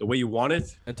there the way you want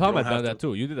it. and Tom You had don't done have that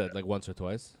too. You did that like once or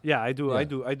twice. Yeah, I do. Yeah.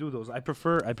 I do those. I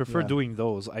prefer Yeah. doing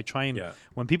those. I try and Yeah.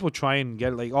 when people try and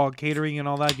get like catering and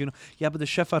all that, yeah, but the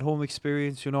chef at home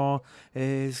experience,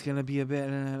 is gonna be a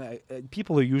bit.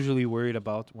 People are usually worried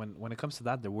about when it comes to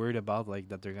that. They're worried about like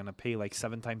that they're gonna pay like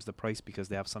 7 times the price because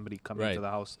they have somebody coming Right. to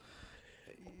the house.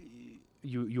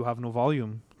 You have no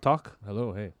volume. Talk.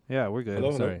 Hello, hey. Yeah, we're good.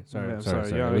 Hello, Sorry. Yeah,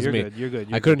 Yeah, Yeah, it was you're me. good. You're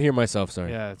good. I couldn't hear myself.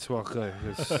 Sorry. Yeah, it's well good.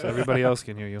 Everybody else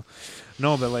can hear you.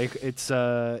 No, but like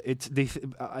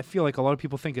I feel like a lot of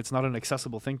people think it's not an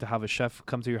accessible thing to have a chef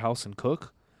come to your house and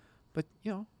cook, but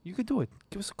you could do it.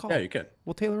 Give us a call. Yeah, you can.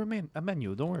 We'll tailor a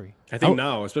menu. Don't worry. I think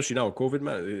now, especially now with COVID,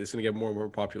 man, it's gonna get more and more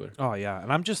popular. Oh yeah,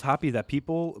 and I'm just happy that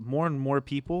more and more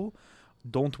people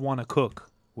don't want to cook,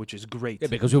 which is great. Yeah,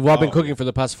 because we've all been Oh. cooking for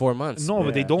the past 4 months. No,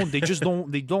 but they Yeah. don't. They just don't.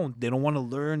 They don't. They don't want to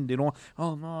learn. They don't.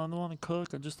 Oh no, I don't want to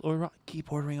cook. I just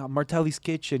keep ordering out. Martelli's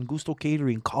Kitchen, Gusto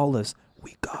Catering. Call us.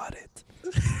 We got it.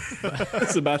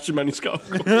 Sebastian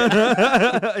Maniscalco.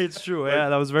 It's true. Yeah,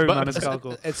 that was very But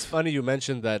maniscalco. it's funny you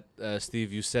mentioned that,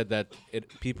 Steve. You said that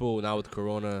people now with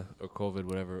Corona or COVID,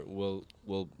 whatever, will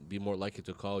be more likely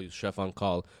to call you chef on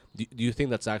call. Do you think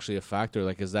that's actually a factor?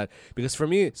 Like, is that because for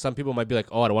me, some people might be like,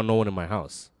 oh, I don't want no one in my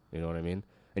house. You know what I mean?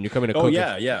 And you're coming to Oh cook.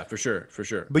 yeah, for sure.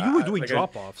 But you were doing like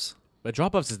drop-offs. But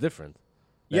drop-offs is different.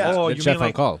 Yeah. Oh, than you chef mean on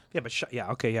like call. Yeah, but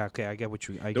okay. I get what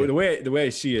you. I The get. way I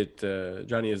see it,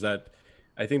 Johnny, is that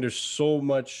I think there's so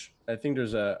much. I think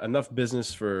there's enough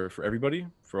business for everybody,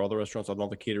 for all the restaurants, all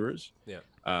the caterers. Yeah.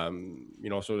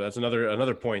 So that's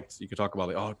another point you could talk about.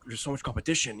 Like, oh, there's so much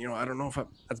competition. I don't know if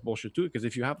that's bullshit too. Because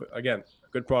if you have, again, a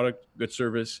good product, good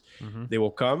service, they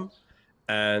will come.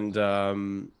 And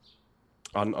on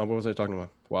what was I talking about?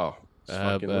 Wow.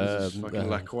 What is this fucking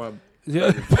La Croix?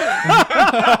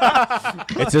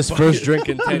 It's his first drink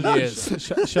in 10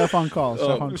 years. Chef on call.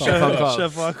 Chef on call. Chef on call.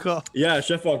 Chef on call. Yeah,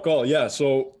 chef on call. Yeah.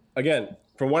 So again,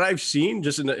 from what I've seen,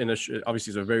 just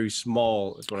obviously it's a very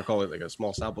small, it's what I call it, like a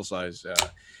small sample size.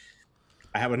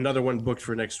 I have another one booked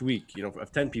for next week. You know,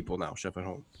 of 10 people now, chef at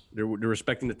home. They're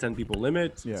respecting the 10 people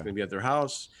limit. Yeah. It's going to be at their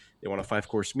house. They want a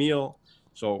 5-course meal.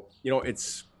 So you know,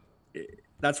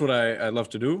 that's what I love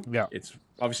to do. Yeah. It's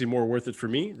obviously more worth it for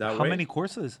me that way. How many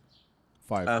courses?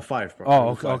 5. 5. Oh,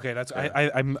 Probably. okay. 5. Okay, that's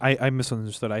Yeah. I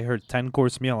misunderstood. I heard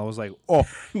 10-course meal. I was like, oh,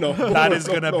 No, that is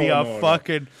gonna be a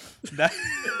fucking. That,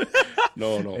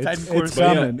 No. It's 10-course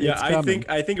coming. Yeah, It's I coming.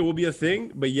 think it will be a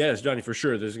thing. But yes, Johnny, for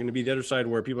sure, there's going to be the other side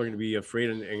where people are going to be afraid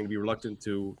and going to be reluctant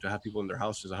to have people in their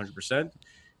houses 100%.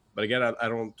 But again,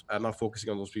 I'm not focusing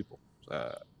on those people.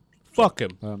 Fuck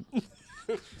him.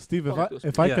 Steve,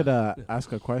 if I Yeah. could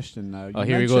ask a question. Oh,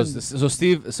 here he goes. So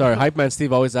Steve, sorry, hype man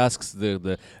Steve always asks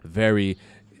the very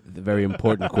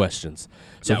important questions.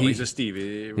 So He's a Steve.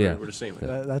 We're the same.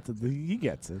 He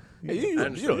gets it. you know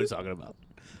what he's talking about.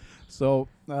 So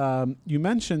you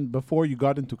mentioned before you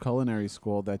got into culinary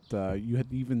school that you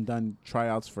had even done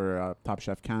tryouts for Top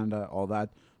Chef Canada, all that.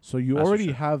 So you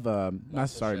already have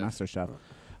Master Chef.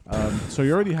 So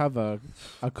you already have a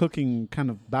cooking kind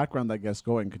of background, I guess,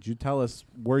 going. Could you tell us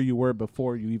where you were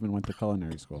before you even went to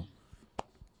culinary school?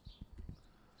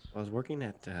 I was working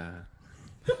at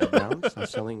Browns. I was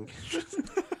selling.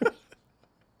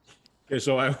 Okay,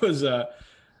 so I was.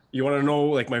 You want to know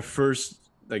like my first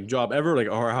like job ever, like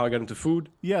or how I got into food?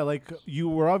 Yeah, like you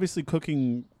were obviously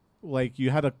cooking, like you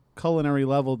had a culinary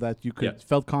level that you could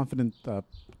felt confident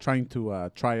trying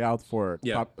to try out for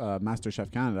Top Master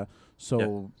Chef Canada.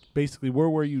 So basically, where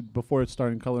were you before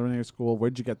starting culinary school?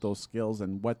 Where'd you get those skills,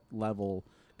 and what level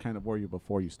kind of were you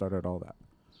before you started all that?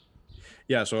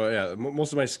 Yeah, so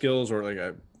most of my skills were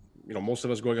like, most of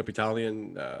us growing up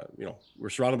Italian, we're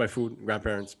surrounded by food,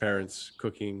 grandparents, parents,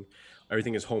 cooking,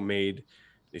 everything is homemade.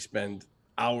 They spend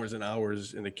hours and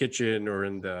hours in the kitchen or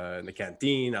in the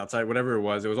canteen, outside, whatever it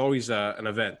was. It was always an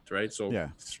event, right? So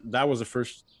that was the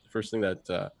first thing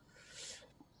that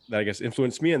I guess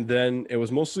influenced me. And then it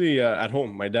was mostly at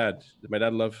home. My dad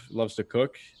loves to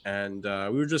cook, and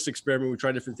we were just experimenting. We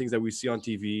tried different things that we see on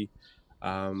TV.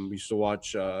 We used to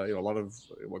watch a lot of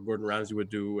what Gordon Ramsay would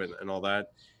do and all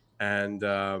that, and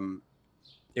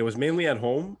it was mainly at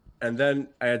home. And then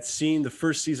I had seen the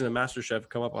first season of MasterChef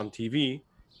come up on TV,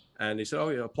 and they said, "Oh,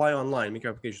 yeah, apply online, make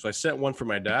your application." So I sent one for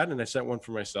my dad, and I sent one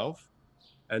for myself.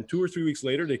 And 2 or 3 weeks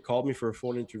later, they called me for a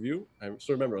phone interview. I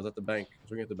still remember I was at the bank. I was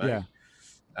working at the bank.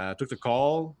 Took the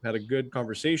call, had a good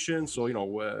conversation. So,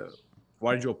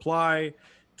 why did you apply?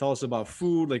 Tell us about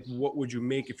food. Like, what would you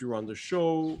make if you were on the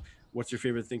show? What's your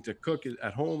favorite thing to cook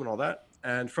at home and all that?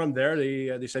 And from there,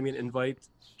 they sent me an invite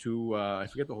to, I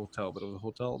forget the hotel, but it was a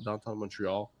hotel downtown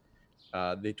Montreal.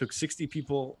 They took 60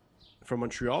 people from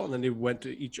Montreal, and then they went to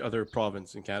each other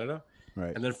province in Canada.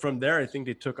 Right. And then from there, I think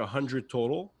they took 100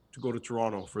 total to go to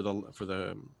Toronto for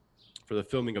the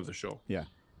filming of the show. Yeah.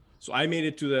 So I made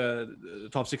it to the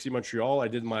top 60 Montreal. I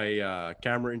did my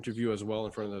camera interview as well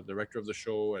in front of the director of the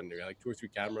show, and there were like 2 or 3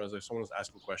 cameras. Like someone was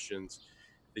asking questions.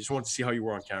 They just wanted to see how you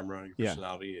were on camera, your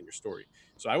personality, and your story.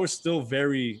 So I was still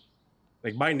very,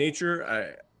 like by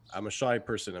nature, I'm a shy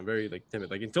person. I'm very like timid.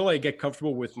 Like until I get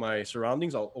comfortable with my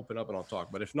surroundings, I'll open up and I'll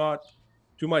talk. But if not,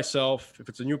 to myself, if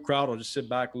it's a new crowd, I'll just sit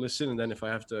back, listen, and then if I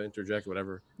have to interject,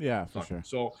 whatever. Yeah, for sure.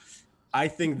 So I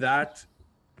think that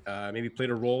maybe played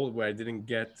a role where I didn't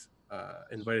get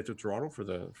invited to Toronto for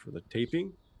the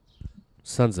taping.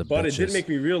 Sons of But bitches. it did make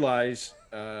me realize,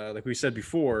 like we said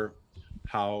before,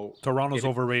 how Toronto's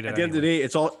overrated. At the end of the day,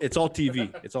 it's all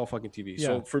TV. It's all fucking TV. Yeah.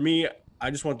 So for me, I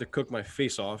just wanted to cook my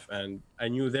face off, and I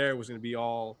knew there it was going to be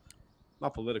all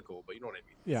not political, but you know what I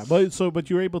mean. Yeah, but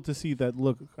you're able to see that.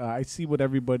 Look, I see what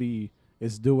everybody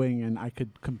is doing, and I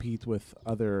could compete with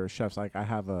other chefs. Like I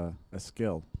have a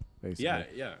skill, basically.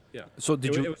 Yeah. So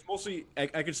It was mostly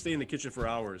I could stay in the kitchen for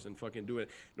hours and fucking do it,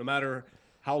 no matter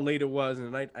how late it was in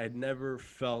the night. I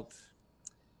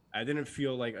didn't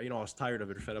feel like I was tired of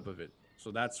it or fed up of it. So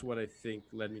that's what I think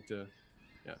led me to,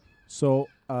 So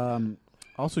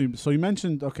also, so you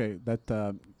mentioned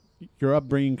that your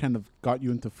upbringing kind of got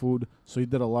you into food. So you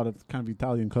did a lot of kind of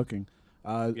Italian cooking.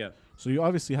 So you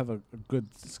obviously have a good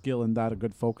skill in that, a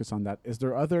good focus on that. Is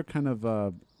there other kind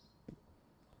of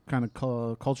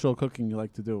cultural cooking you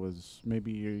like to do? Is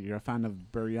maybe you're a fan of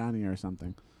biryani or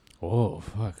something? Oh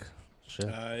fuck! Shit.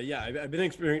 I've been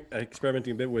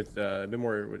experimenting a bit with a bit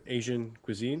more with Asian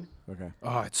cuisine. Okay.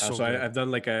 Oh, it's so So good. I've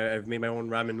done I've made my own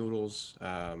ramen noodles.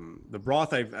 The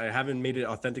broth I haven't made it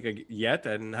authentic yet.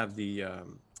 I didn't have the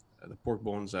pork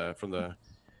bones from the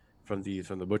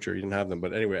butcher. You didn't have them,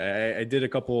 but anyway, I did a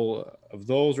couple of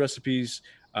those recipes.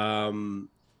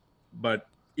 But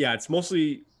yeah, it's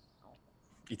mostly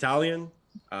Italian,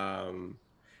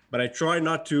 But I try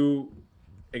not to,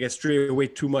 I guess, stray away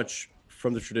too much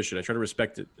from the tradition. I try to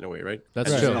respect it in a way, right?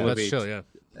 That's And chill. elevate- That's chill. Yeah.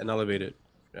 And elevate it.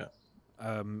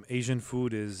 Yeah. Asian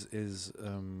food is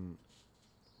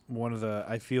one of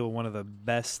the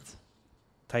best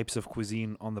types of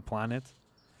cuisine on the planet.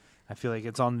 I feel like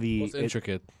it's on the Most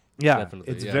intricate. yeah,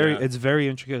 definitely, it's yeah. very Yeah. it's very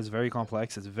intricate. It's very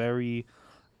complex. It's very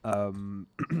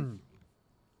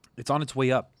it's on its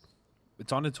way up.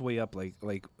 It's on its way up. Like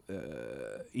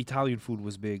Italian food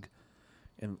was big,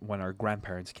 when our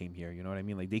grandparents came here. You know what I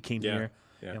mean? Like they came Yeah, here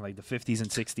yeah. in like the 50s and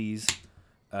 60s.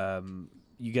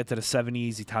 You get to the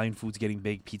 70s, Italian food's getting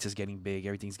big, pizza's getting big,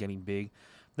 everything's getting big.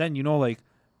 Then like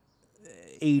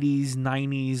 80s,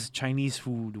 90s, Chinese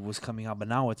food was coming out, but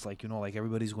now it's like like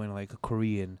everybody's going to like a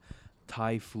Korean,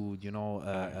 Thai food.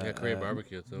 Yeah, Korean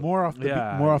barbecue too. More off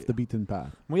the more off the beaten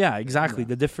path. Well, yeah, exactly.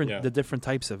 Yeah. The different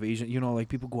types of Asian. Like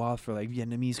people go out for like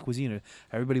Vietnamese cuisine.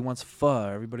 Everybody wants pho.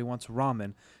 Everybody wants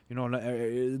ramen.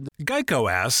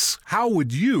 Geico asks, how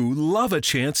would you love a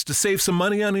chance to save some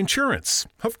money on insurance?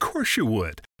 Of course you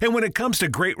would. And when it comes to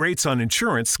great rates on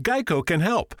insurance, Geico can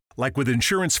help. Like with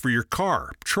insurance for your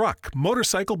car, truck,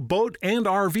 motorcycle, boat, and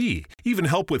RV. Even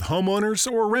help with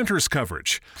homeowners or renters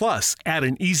coverage. Plus, add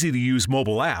an easy-to-use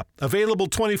mobile app, available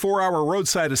 24-hour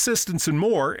roadside assistance and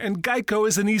more, and Geico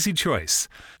is an easy choice.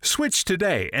 Switch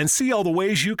today and see all the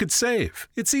ways you could save.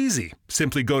 It's easy.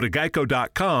 Simply go to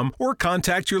geico.com or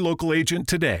contact your local agent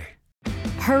today.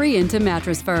 Hurry into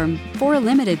Mattress Firm. For a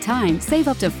limited time, save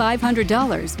up to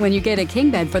 $500 when you get a king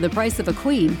bed for the price of a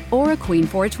queen or a queen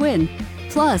for a twin.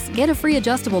 Plus, get a free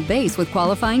adjustable base with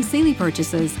qualifying Sealy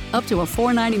purchases, up to a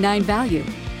 $499 value.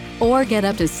 Or get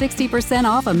up to 60%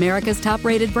 off America's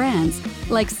top-rated brands,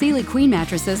 like Sealy Queen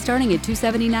mattresses starting at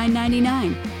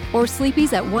 $279.99 or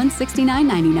Sleepy's at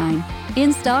 $169.99.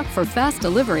 In stock for fast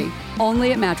delivery,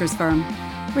 only at Mattress Firm.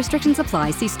 Restrictions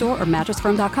apply. See store or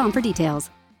mattressfirm.com for details.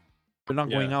 We're not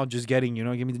going out just getting,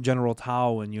 give me the General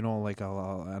Tao and like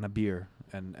and a beer.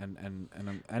 And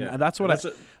that's what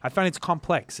I find. It's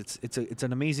complex. It's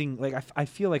an amazing, like I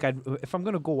feel like if I'm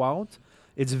gonna go out,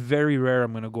 it's very rare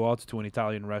I'm gonna go out to an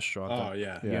Italian restaurant. Oh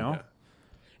yeah. You know?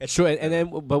 It's true. And then,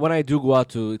 but when I do go out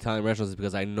to Italian restaurants, it's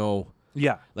because I know,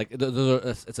 Yeah. like,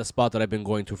 it's a spot that I've been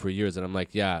going to for years, and I'm like,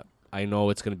 yeah, I know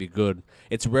it's gonna be good.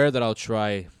 It's rare that I'll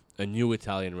try a new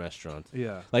Italian restaurant.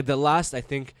 Yeah. Like the last, I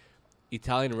think,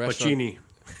 Italian restaurant. Pacini.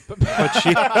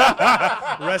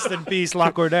 Rest in peace,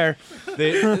 La Cordaire.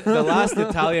 The last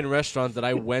Italian restaurant that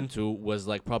I went to was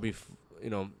like probably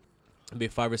maybe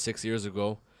 5 or 6 years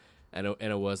ago, and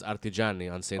it was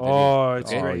Artigiani on Saint Denis. Oh,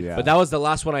 it's Oh, great. yeah. But that was the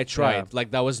last one I tried. Yeah.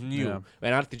 Like that was new, Yeah.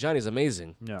 and Artigiani is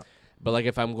amazing. Yeah. But like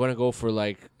if I'm going to go for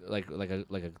like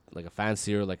a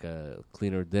fancier, like a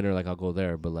cleaner dinner, like I'll go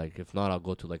there. But like if not, I'll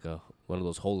go to like one of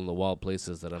those hole in the wall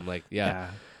places that I'm like, yeah.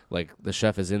 Like the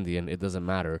chef is Indian, it doesn't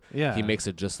matter. Yeah. He makes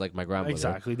it just like my grandmother.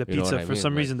 Exactly. The You know pizza, what I for mean?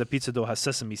 some Like, reason, the pizza dough has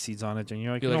sesame seeds on it, and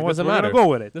you're like, you're you know like, what, doesn't we're matter. gonna go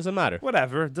with it. Doesn't matter.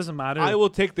 Whatever, it doesn't matter. I will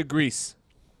take the grease.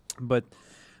 But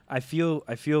I feel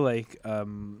like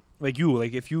when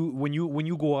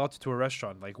you go out to a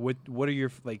restaurant, like what are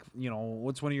your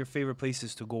what's one of your favorite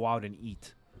places to go out and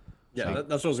eat? Yeah, that's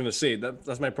what I was gonna say.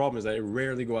 That's my problem is that I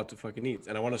rarely go out to fucking eat,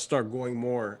 and I want to start going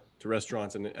more to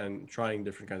restaurants and trying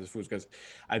different kinds of foods because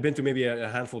I've been to maybe a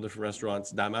handful of different restaurants.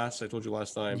 Damas, I told you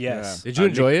last time. Yes. Did you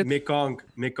enjoy it? Mekong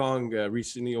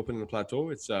recently opened in the Plateau.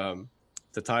 It's a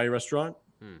Thai restaurant.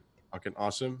 Fucking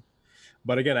awesome.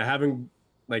 But again, I haven't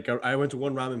I went to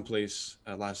one ramen place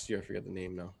last year. I forget the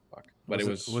name now. Fuck. But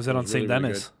was it on St. really, really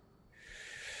Denis? good.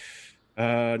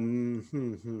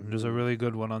 There's a really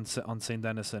good one on St.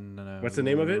 Denis and What's the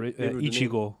name of it? Maybe with the name?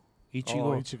 Ichigo. Oh,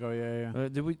 Ichigo, yeah.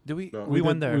 Did we? No. We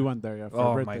went there. We went there, yeah. for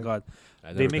Oh a my birthday. god!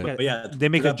 I've They never make been. a But yeah, they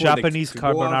make to a that point, like, Japanese to go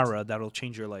out- carbonara that'll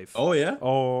change your life. Oh yeah.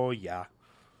 Oh yeah.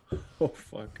 Oh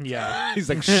fuck. Yeah. He's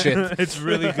like, shit. It's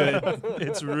really good.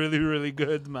 It's really, really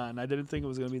good, man. I didn't think it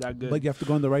was gonna be that good. But you have to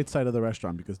go on the right side of the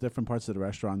restaurant because different parts of the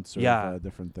restaurant serve Yeah.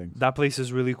 different things. That place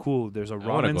is really cool. There's a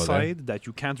wanna ramen go there. side that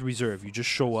you can't reserve. You just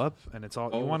show up and it's all.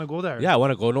 You Oh. want to go there? Yeah, I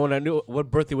want to go. No one I knew. What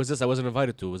birthday was this? I wasn't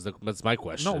invited to. That's my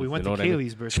question. No, we went You know to what I mean?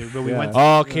 Kaylee's birthday, but we Yeah. went.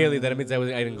 Oh, Kaylee. That means I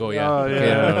didn't go. Yeah. Oh, Okay,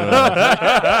 yeah.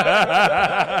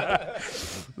 no.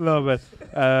 No, but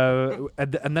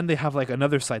and then they have like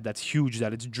another side that's huge.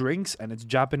 That it's drinks and it's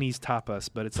Japanese tapas,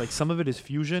 but it's like some of it is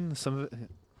fusion, some of it.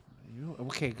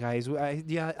 Okay, guys.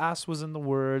 Ass was in the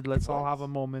word. Let's all have a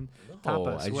moment.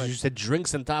 Tapas. what? You said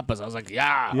drinks and tapas. I was like,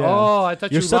 yeah. Yeah. Oh, I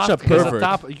thought You're you such a laughed 'cause of pervert.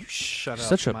 tapa. You shut up.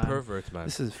 Such a man. pervert, man.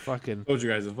 This is fucking. I told you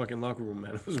guys the fucking locker room,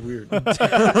 man. It was weird.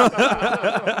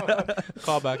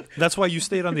 Callback. That's why you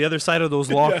stayed on the other side of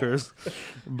those lockers.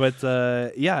 But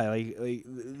there's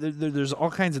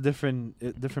all kinds of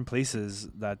different places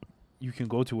that you can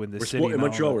go to in this city. In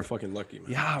Montreal, we're fucking lucky,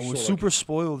 man. Yeah, we're super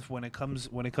spoiled when it comes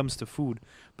to food.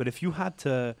 But if you had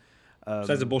to,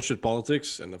 besides the bullshit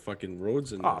politics and the fucking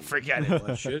roads and forget all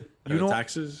that shit, and the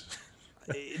taxes.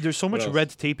 There's so much red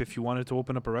tape if you wanted to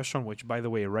open up a restaurant. Which, by the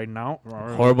way, right now,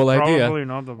 horrible idea. Probably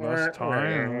not the best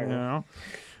time, you know.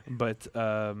 But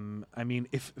I mean,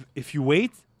 if you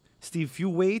wait, Steve,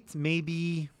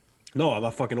 maybe. No, I'm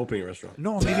not fucking opening a restaurant.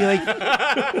 No, maybe like.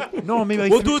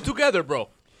 We'll do it together, bro.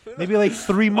 Maybe like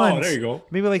 3 months. Oh, there you go.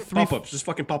 Maybe like pop-ups. Just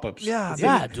fucking pop-ups.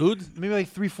 Yeah, dude. Maybe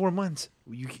like 3-4 months.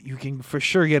 You can for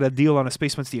sure get a deal on a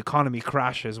space once the economy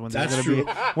crashes. When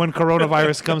when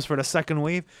coronavirus comes for the second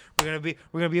wave, we're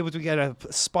gonna be able to get a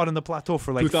spot in the plateau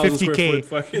for like 50K.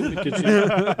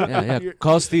 Yeah.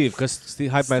 Call Steve because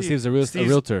Hype Man Steve's a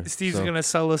realtor. Steve's gonna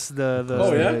sell us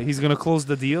the. He's gonna close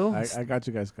the deal. I got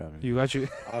you guys covered. You got you.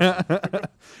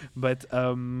 But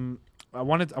I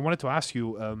wanted to ask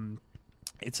you.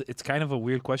 It's kind of a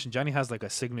weird question. Johnny has like a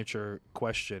signature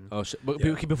question. Oh shit! But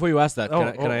before you ask that,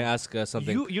 can I ask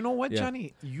something? You know what,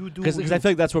 Johnny? You do because I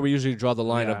feel like that's where we usually draw the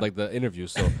line of like the interview.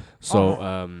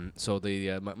 So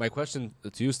my question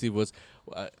to you, Steve, was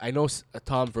I know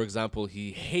Tom, for example,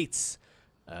 he hates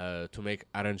to make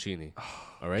arancini.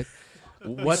 All right.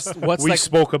 What's we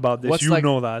spoke about this. You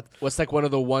know that. What's like one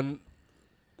of the one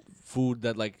food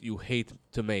that like you hate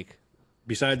to make?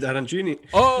 Besides arancini.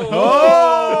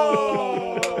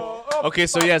 Okay,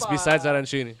 so yes, besides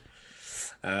arancini.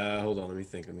 Hold on, let me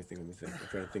think. I'm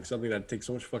trying to think something that takes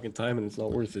so much fucking time and it's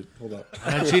not worth it. Hold on.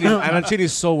 Arancini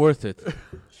is so worth it.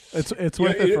 It's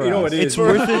worth it for us. It's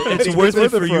worth it. It's worth it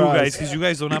for you guys because you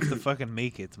guys don't have to fucking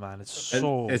make it, man.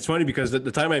 It's funny because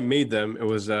the time I made them, it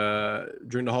was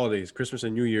during the holidays, Christmas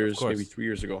and New Year's, maybe 3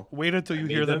 years ago. Wait until you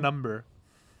hear the number.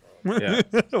 Yeah.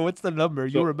 What's the number?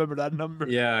 You remember that number?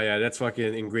 Yeah, that's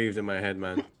fucking engraved in my head,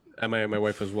 man. And my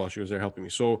wife as well. She was there helping me.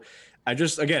 So I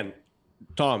just, again,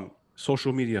 Tom,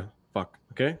 social media, fuck,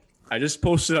 okay? I just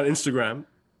posted on Instagram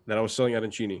that I was selling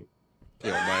arancini.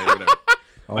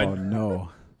 No.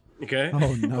 Okay?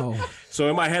 Oh, no. So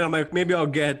in my head, I'm like, maybe I'll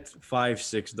get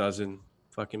 5-6 dozen.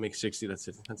 Fucking make 60, that's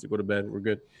it. Let's go to bed. We're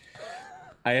good.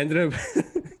 I ended up,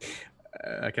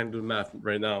 I can't do the math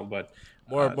right now, but.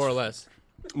 More or less.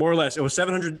 More or less. It was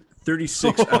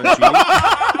 736 arancini.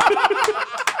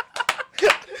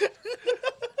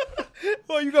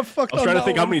 Oh, you got fucked up. I was trying to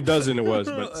think how many dozen it was,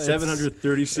 but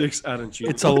 736 arancini.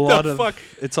 It's a lot of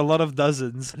It's a lot of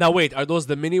dozens. Now wait, are those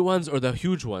the mini ones or the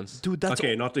huge ones? Dude, that's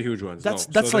okay. Not the huge ones.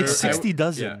 That's like 60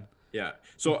 dozen. Yeah.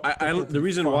 So the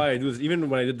reason why I do this, even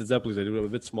when I did the Zeppelins, I do them a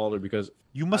bit smaller because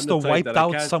you must have wiped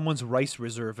out someone's rice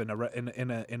reserve in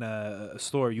a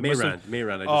store. You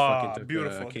Mayran. I just fucking took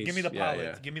beautiful. A case. Give me the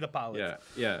pallet. Give me the pallet.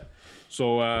 Yeah.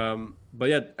 So, but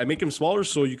yeah, I make them smaller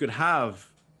so you could have,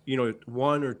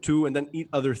 one or two and then eat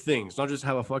other things. Not just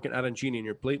have a fucking arancini in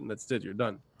your plate and that's it. You're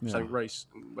done. Just having rice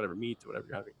and whatever meat, whatever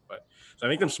you're having. But so I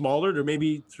make them smaller. They're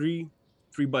maybe three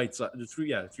bites.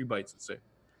 3 bites, let's say.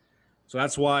 So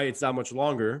that's why it's that much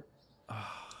longer.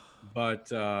 But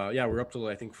we're up till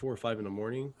I think 4 or 5 in the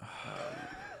morning.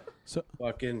 So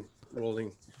fucking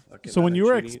rolling. So when you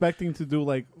were expecting to do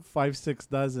like 5-6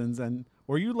 dozens, and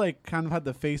were you like kind of had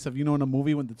the face of in a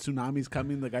movie when the tsunami's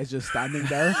coming, the guy's just standing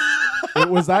there?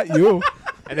 Was that you?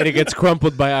 And then it gets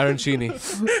crumpled by arancini.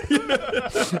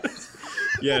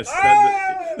 Yes.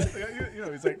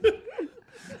 He's like.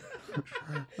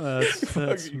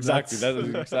 That's exactly that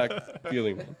is the exact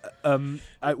feeling.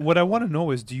 What I want to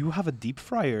know is, do you have a deep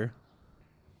fryer?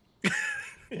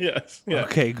 Yes. Yeah.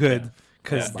 Okay, good.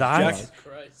 Because that.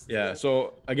 Yeah.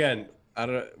 So again, I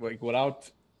don't like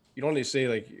without. You don't only say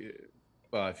like,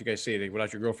 if you guys say like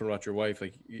without your girlfriend, without your wife,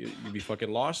 like you'd be fucking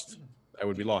lost. I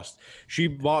would be lost. She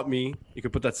bought me. You can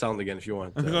put that sound again if you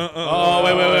want. Wait.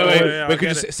 Wait, could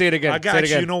you say it again? I got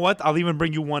you. You know what? I'll even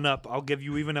bring you one up. I'll give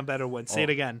you even a better one. Say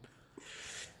it again.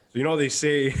 So they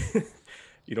say,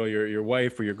 your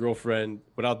wife or your girlfriend,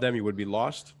 without them, you would be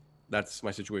lost. That's my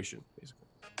situation, basically.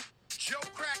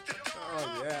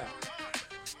 Oh,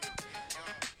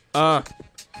 yeah.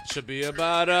 Should be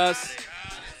about us.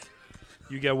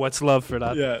 You get what's love for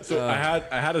that. Yeah. So I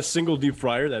had a single deep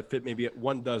fryer that fit maybe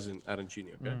 1 dozen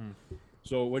arancini. Okay.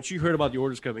 So when she heard about the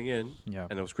orders coming in,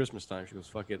 and it was Christmas time, she goes,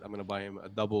 "Fuck it, I'm gonna buy him a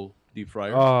double deep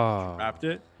fryer." Oh. She wrapped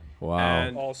it. Wow.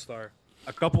 And All-star.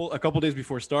 A couple days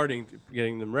before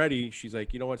getting them ready, she's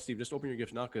like, "You know what, Steve? Just open your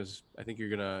gift now, because I think you're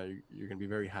gonna be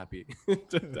very happy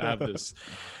to have this."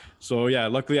 So yeah,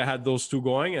 luckily I had those 2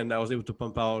 going, and I was able to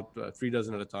pump out 3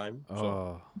 dozen at a time.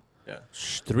 So,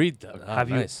 Street. Have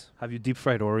you deep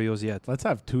fried Oreos yet? Let's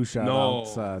have 2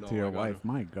 shout-outs No, to your I got wife. it.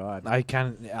 My God. I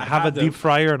have a had them. deep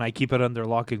fryer and I keep it under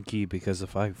lock and key because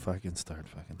if I fucking start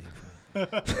fucking deep frying.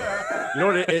 You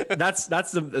know what? That's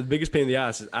the biggest pain in the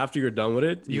ass. Is after you're done with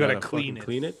it, You gotta fucking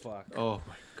clean it. Fuck. Fuck. Oh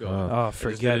my god. Oh, I just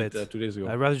forget did it. 2 days ago.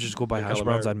 I'd rather just go buy Like hash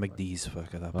browns calamari. at McD's.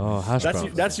 Fuck it up. Oh, hash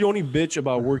browns. That's the only bitch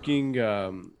about working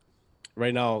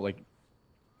right now. Like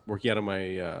working out of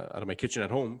my kitchen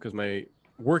at home because my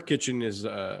work kitchen has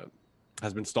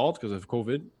been stalled because of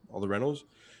COVID, all the rentals.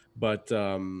 But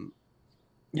doing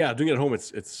it at home,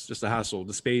 it's just a hassle.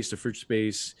 The space, the fridge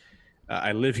space.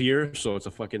 I live here, so it's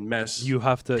a fucking mess. You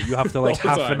have to like All the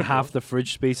half time, and half the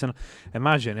fridge space, and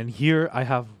imagine. And here I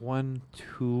have 1,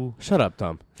 2, Shut up,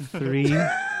 Tom. 3,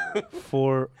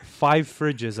 4, 5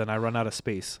 fridges, and I run out of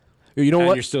space. You know and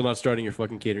what? you're still not starting your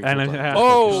fucking catering. And full-time. I-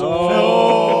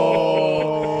 Oh.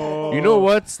 You know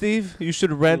what, Steve? You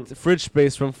should rent fridge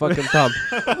space from fucking Tom.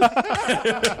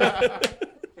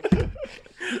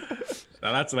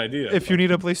 Now that's an idea. if you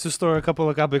need a place to store a couple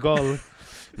of cabigol,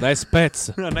 Nice pets.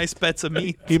 a nice pets of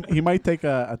meat. He might take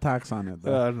a tax on it.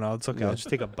 though. No, it's okay. I'll just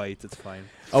take a bite. It's fine.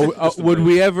 Would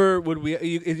we?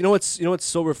 You know what's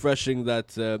so refreshing that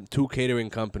 2 catering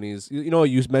companies.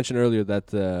 You mentioned earlier that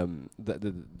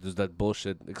there's that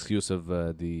bullshit excuse of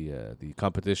the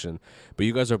competition, but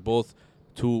you guys are both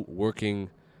 2 working,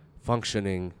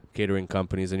 functioning catering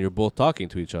companies, and you're both talking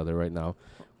to each other right now,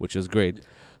 which is great.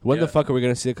 When the fuck are we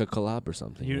gonna see like a collab or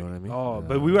something? You know what I mean? Oh,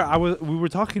 but we were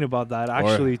talking about that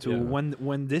actually too. Yeah.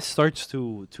 When this starts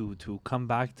to come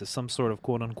back to some sort of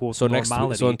quote unquote So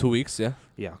normality. so in 2 weeks, yeah.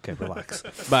 Yeah. Okay. Relax.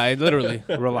 But literally,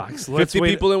 Relax. Let's 50 wait.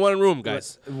 people in one room,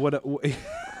 guys.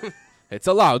 It's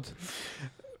allowed.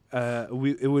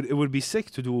 It would be sick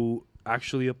to do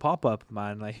actually a pop up,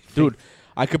 man. Like, Dude,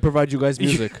 I could provide you guys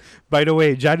music. By the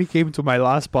way, Johnny came to my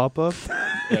last pop up.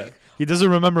 Yeah. He doesn't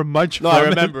remember much. No, from I it.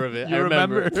 remember of it. You I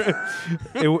remember.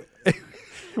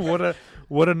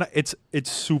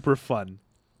 It's super fun.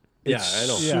 Yeah, It's I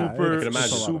know. Yeah, I Super can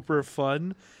imagine. super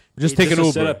fun. Just It's take an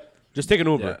just a Uber. setup. Just take an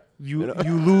Uber. Yeah.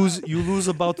 You lose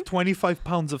about 25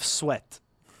 pounds of sweat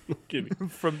Kidding.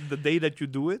 from the day that you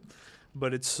do it,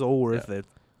 but it's so worth it.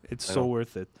 It's I so know.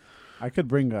 worth it. I could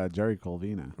bring Jerry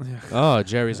Colvina. Oh,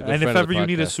 Jerry's a good And friend if of ever the you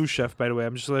need a podcast. sous chef, by the way,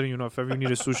 I'm just letting you know. If ever you need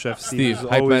a sous chef, Steve, Steve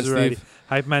is Hype always Man ready. Steve.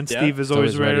 Hype Man Yeah. Steve is It's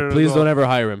always ready. to Please go. don't ever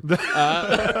hire him.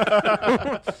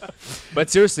 But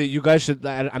seriously, you guys should.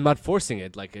 I'm not forcing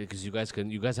it, like, because you guys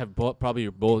have probably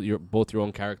both your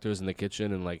own characters in the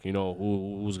kitchen, and like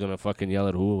who's gonna fucking yell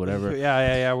at who, whatever.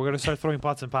 Yeah. We're gonna start throwing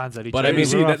pots and pans at each But other. I mean,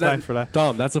 we don't have that- time for that.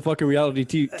 Tom, that's a fucking reality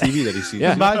TV that he sees.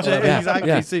 Yeah. Imagine Yeah. exactly.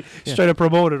 Yeah. See, he's trying to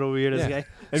promote it over here. This Yeah. guy.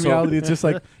 In So- reality, it's just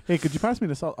like, hey, could you pass me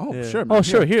the salt? Oh, Yeah. sure, man. Oh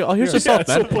sure, here's the salt,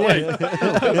 man.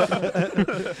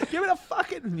 Give it a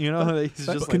fucking. He's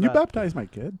just Can like you that. baptize my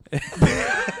kid?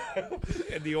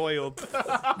 In the oil.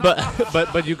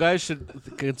 but you guys should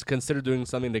consider doing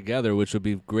something together, which would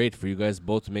be great for you guys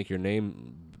both to make your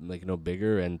name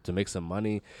bigger and to make some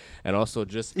money, and also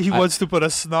just He wants to put a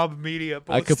snob media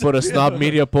post. I could put a Snob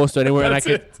Media poster anywhere, and I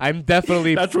could. I'm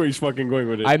definitely. That's where he's fucking going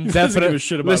with it. I'm He doesn't give definitely. a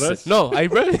shit about Listen, us. no, I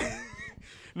really.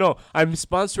 No, I'm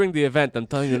sponsoring the event. I'm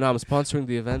telling you now, I'm sponsoring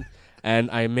the event, and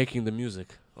I'm making the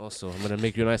music. Also, I'm gonna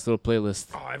make you a nice little playlist.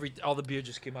 all the beer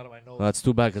just came out of my nose. Well, that's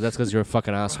too bad, because that's because you're a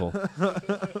fucking asshole.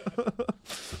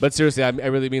 But seriously, I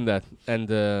really mean that. And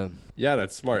Yeah,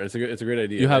 that's smart. It's a great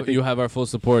idea. you have our full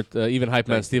support. Even Hype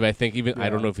Man Thanks. Steve, I think. Even I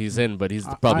don't know if he's in, but he's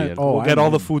probably in. We'll get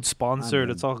all the I'm food sponsored.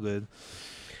 I'm It's all good.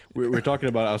 We're talking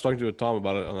about. I was talking to Tom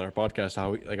about it on our podcast.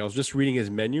 How I was just reading his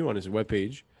menu on his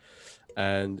webpage,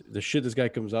 and the shit this guy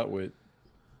comes out with,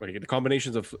 like the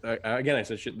combinations of again I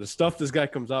said shit. The stuff this guy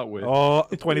comes out with. Oh,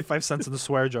 25 cents in the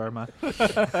swear jar, man.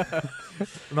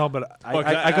 No, but I Fuck,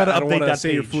 gotta I don't update wanna that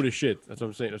say your page. food is shit. That's what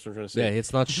I'm saying. That's what I'm trying to say. Yeah,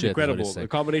 it's not shit. is what Incredible. he's The saying.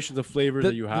 combinations of flavors The-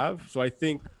 that you have. So I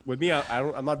think with me,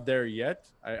 I'm not there yet.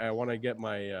 I want to get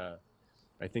my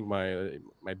I think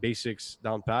my basics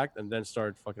down packed and then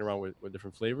start fucking around with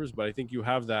different flavors. But I think you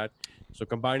have that. So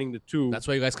combining the two. That's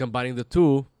why you guys combining the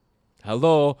two.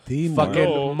 Hello, Teamwork. fucking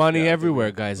Hello. money Yeah,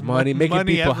 everywhere, guys. Making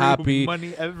people happy.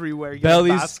 Money everywhere. You got a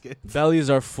Bellies, basket. bellies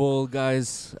are full,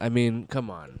 guys. I mean,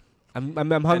 come on. I'm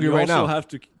and hungry you right also now. have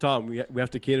to, Tom. We have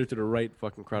to cater to the right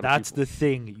fucking crowd. That's of people. the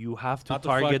thing. You have to Not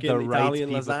target the fucking right Italian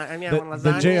people.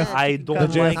 The JF, I the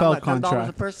don't like JFL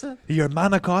contract. your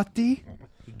manicotti.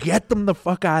 Get them the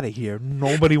fuck out of here.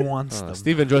 Nobody wants them.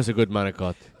 Steve enjoys a good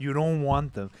manicotti. You don't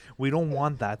want them. We don't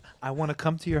want that. I want to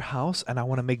come to your house and I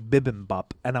want to make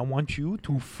bibimbap. And I want you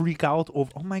to freak out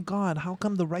over, oh my God, how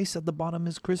come the rice at the bottom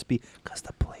is crispy? Because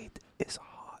the plate is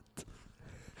hot.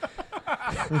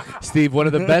 Steve, one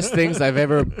of the best things I've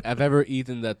ever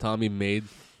eaten that Tommy made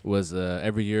was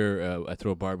every year I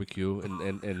throw a barbecue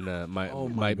in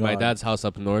my dad's house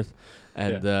up north,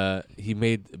 and he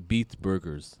made beet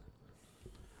burgers.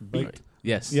 Beet?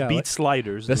 Yes. Yeah, Beet like-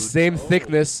 sliders. The dude. same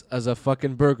thickness as a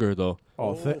fucking burger, though.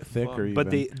 Thicker even.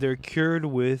 But they're cured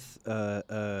with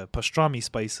pastrami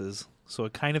spices, so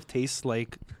it kind of tastes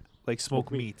like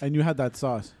smoked meat. And you had that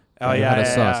sauce. Oh you yeah, had a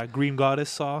yeah, sauce. yeah. Green Goddess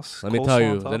sauce. Let me coleslaw tell you,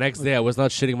 on top. the next day I was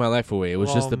not shitting my life away. It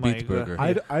was just Oh a my beet God.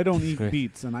 burger. I don't eat Great.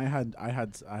 beets, and I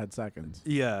had seconds.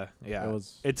 Yeah, yeah. It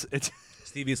was- It's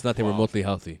Steve eats nothing remotely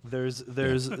healthy. there's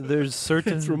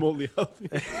certain. It's remotely healthy.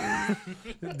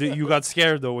 You got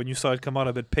scared though when you saw it come out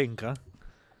a bit pink, huh?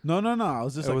 No. I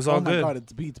was just It like, was oh all my good. god,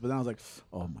 it's beets. But then I was like,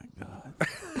 oh my god.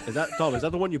 Is that Tom? Is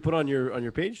that the one you put on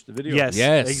your page? The video? Yes,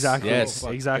 Yes, exactly, yes.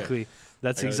 exactly.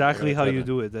 That's I gotta exactly how try you that.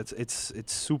 do it. It's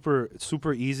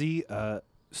super easy.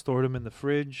 Store them in the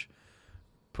fridge.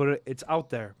 It's out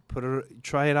there.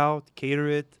 Try it out. Cater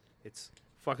it. It's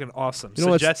fucking awesome. You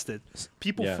know what's- Suggest it.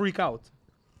 People Yeah. freak out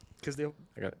because they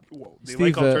I got it.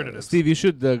 like alternatives. Steve, you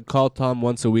should call Tom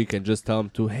once a week and just tell him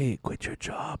to, hey, quit your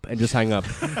job, and just hang up.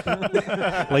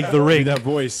 Like the ring. That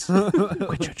voice.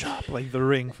 Quit your job. Like the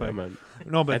ring. Yeah, Fuck. man.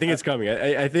 No, but I think it's coming.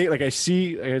 I think like I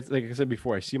see, like I said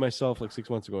before, I see myself like 6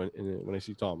 months ago when I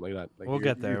see Tom like that. Like We'll you're-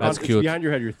 get there. you're That's it's cute. behind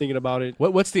your head. You're thinking about it.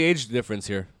 What's the age difference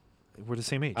here? we're the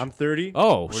same age. I'm 30.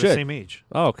 Oh, We're the shit. same age.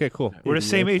 Oh, okay, cool. We're the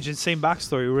same age and same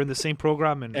backstory. We're in the same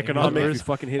program and Economics. We universe.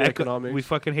 fucking hated economics. We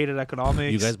fucking hated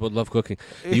economics. You guys both love cooking.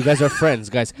 You guys are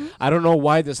friends, guys. I don't know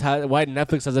why why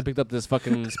Netflix hasn't picked up this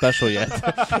fucking special yet.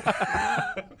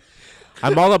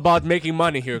 I'm all about making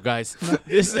money here, guys.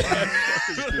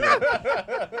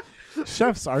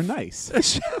 Chefs are nice.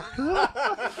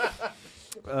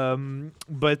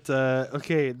 But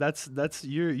okay, that's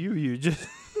you just.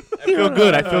 I feel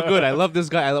good. I love this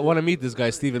guy. I want to meet this guy,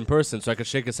 Steve, in person, so I can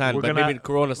shake his hand. We're But gonna- maybe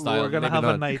Corona style. We're gonna maybe have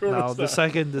not. a night now. The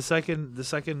second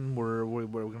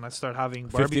we're gonna start having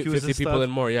 50, barbecues 50 and people stuff.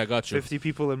 and more. Yeah, got you. 50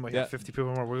 people and more. Yeah. 50 people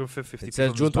and more. We're going 50 It people. says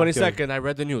in June this backyard. 22nd. I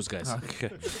read the news, guys. Okay.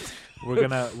 We're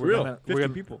gonna Real. we're 50 gonna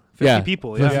people. 50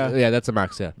 people. Yeah. Yeah, that's a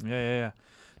max. Yeah. Yeah.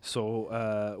 So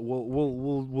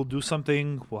we'll do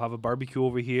something. We'll have a barbecue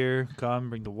over here.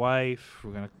 Come, bring the wife.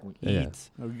 We're gonna Yeah. eat.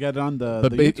 We get it on the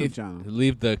But YouTube channel.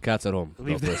 leave the cats at home.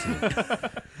 Leave though, the-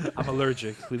 personally. I'm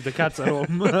allergic. Leave the cats at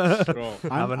home. Bro,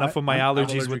 I have enough of my I'm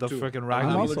allergies with the allergic too. freaking I'm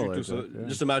ragdoll. also allergic too, so allergic, yeah.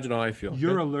 just imagine how I feel.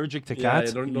 You're okay? allergic to Yeah,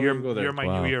 cats. don't you're even go there. you're my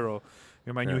Wow. new hero.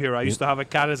 You're my new Yeah. hero. I used to have a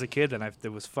cat as a kid, and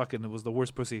it was the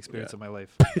worst pussy experience Yeah. of my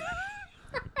life.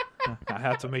 I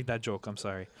had to make that joke. I'm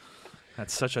sorry.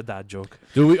 That's such a dad joke.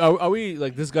 Are we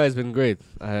like this guy's been great?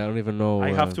 I don't even know.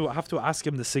 I have to ask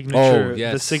him the signature.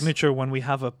 yes. The signature when we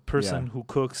have a person Yeah. who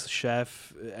cooks,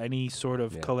 chef, any sort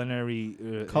of Yeah. culinary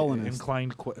Colonist.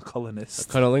 inclined culinist.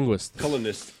 Kind of linguist.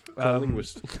 Colonist.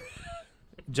 Linguist.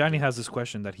 Johnny has this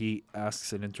question that he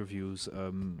asks in interviews.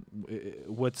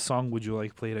 What song would you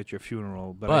like played at your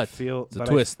funeral? I But feel It's a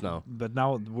twist now. But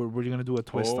now we're gonna do a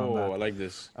twist on Oh, I that. like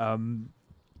this.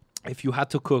 If you had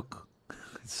to cook,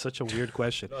 it's such a weird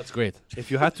question. No, it's great.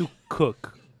 If you had to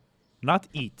cook, not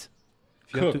eat.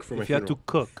 If you Cook had for to, my if you had to funeral.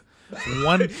 cook,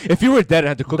 one If you were dead and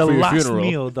had to cook the for your last funeral,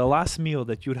 meal, the last meal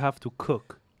that you'd have to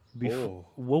cook. Oh.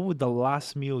 What would the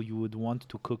last meal you would want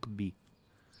to cook be?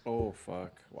 Oh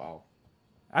fuck! Wow.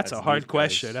 That's a That's hard deep,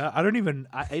 question. guys. I don't even.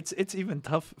 it's even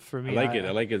tough for me. I like it.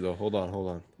 I like it though. Hold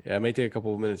on. Yeah, it may take a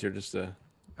couple of minutes here just to.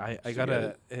 I to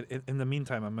gotta. In the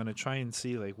meantime, I'm gonna try and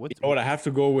see like what. You know what? I have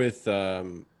to go with.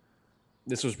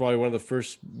 This was probably one of the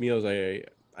first meals I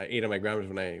ate at my grandma's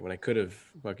when I could have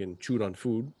fucking chewed on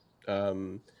food.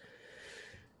 It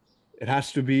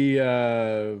has to be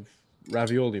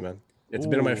ravioli, man. It's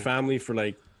been in my Ooh. family for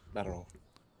like I don't know,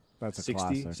 That's a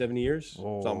 60, classic. 70 years,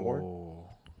 something more. Oh.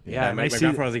 Yeah, and my I see.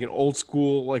 grandfather has like an old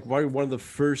school, like probably one of the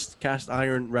first cast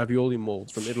iron ravioli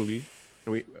molds from Italy,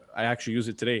 and I actually use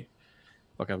it today.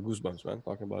 Fuck, I have goosebumps, man,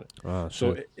 talking about it. Oh,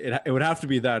 So shit. it would have to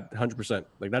be that 100%.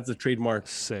 Like that's the trademark.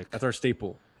 Sick. That's our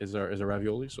staple. Is our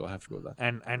ravioli? So I have to go with that.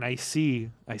 And I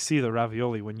see the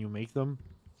ravioli when you make them,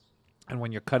 and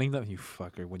when you're cutting them, you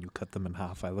fucker. When you cut them in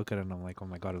half, I look at it and I'm like, oh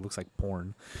my god, it looks like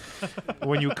porn.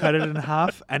 When you cut it in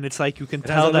half, and it's like you can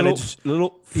tell that it's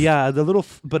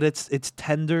but it's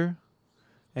tender,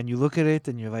 and you look at it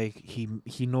and you're like,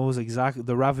 he knows exactly.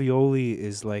 The ravioli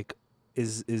is like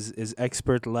is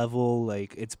expert level.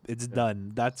 Like it's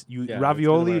done. That's you. Yeah,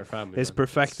 Ravioli it's been in our family, is man.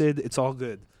 perfected. It's all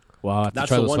good. Wow, I have to That's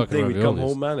try the those one fucking thing. We come raviolis.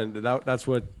 home, man, and that's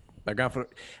what my grandfather.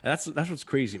 And that's what's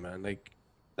crazy, man. Like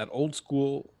that old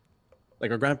school,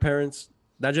 like our grandparents,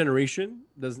 that generation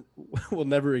will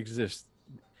never exist.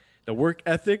 The work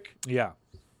ethic. Yeah.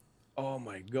 Oh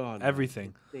my god.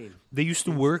 Everything. Insane. They used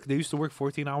to work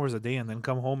 14 hours a day and then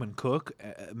come home and cook,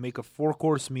 make a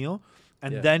 4-course meal,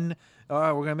 and then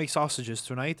we're gonna make sausages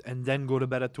tonight, and then go to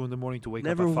bed at 2 a.m. to wake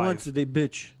Never up at 5. once did they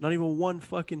bitch. Not even one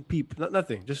fucking peep.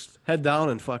 Nothing. Just head down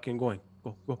and fucking going.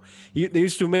 Go. They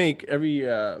used to make every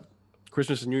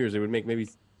Christmas and New Year's. They would make maybe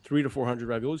 300 to 400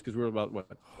 raviolis because we were about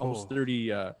almost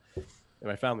 30. In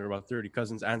my family, we're about 30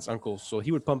 cousins, aunts, uncles. So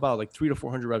he would pump out like 300 to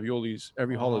 400 raviolis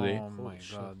every holiday. Oh my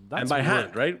god! And by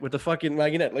hand, right, with the fucking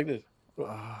maginette like this.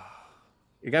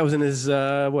 The guy was in his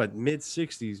mid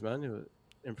 60s, man.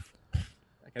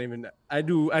 I can't even. I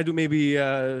do maybe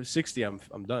 60. I'm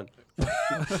done.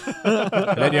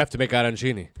 And then you have to make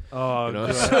arancini. Oh, You know?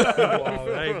 wow,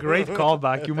 hey, great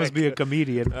callback. You must be a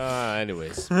comedian.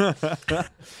 Anyways,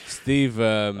 Steve,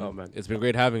 man. it's been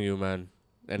great having you, man.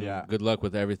 And Yeah. good luck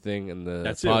with everything and the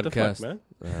That's it. What the fuck, podcast. man?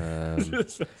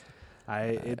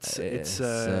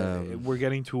 We're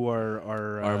getting to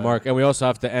Our mark, and we also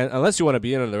have to end, unless you want to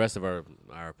be in on the rest of our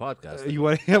podcast. You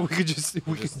want? Yeah, we could just.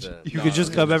 You could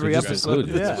just come every just episode.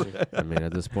 include you. I mean,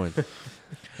 at this point,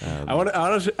 I want to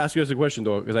ask you guys a question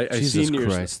though, because I Jesus seen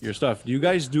Christ. your stuff. Do you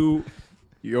guys do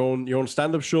your own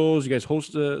stand-up shows? You guys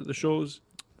host the shows?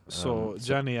 So,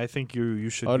 Johnny, I think you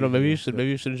should. Oh no, be- maybe you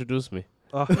should introduce me.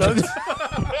 Oh.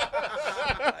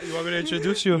 You want me to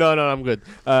introduce you? No, I'm good.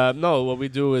 No, what we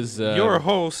do is You're a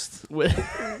host.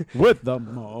 With the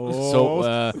most.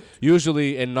 So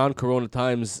usually in non-corona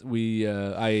times,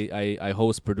 I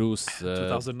host, produce,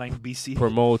 2009 BC.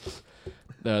 promote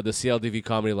the CLDV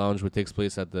Comedy Lounge, which takes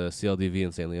place at the CLDV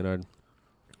in St. Leonard.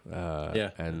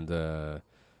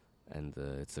 And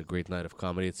it's a great night of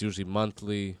comedy. It's usually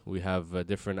monthly. We have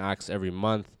different acts every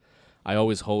month. I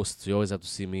always host, so you always have to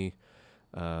see me.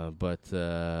 But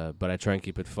I try and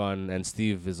keep it fun. And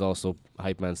Steve is also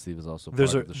Hype Man. Steve is also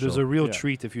There's part of the show. there's a real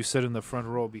treat if you sit in the front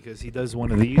row, because he does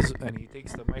one of these and he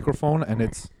takes the microphone and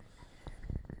it's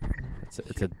It's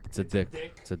a dick.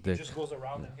 It's a He dick. just goes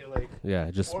around and he like,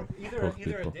 Yeah, just or either poke a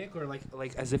people. dick or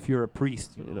like as if you're a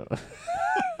priest. You You know,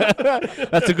 know.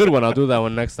 That's a good one. I'll do that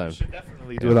one next time. should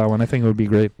definitely do that one. I think it would be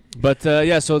great. But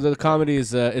yeah, so the comedy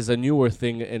is a newer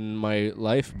thing in my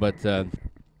life, but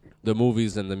the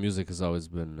movies and the music has always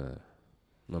been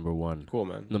number one. Cool,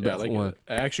 man. Number Yeah, I like one. it.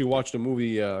 I actually watched a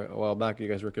movie a while back. You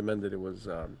guys recommended. It was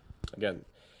again.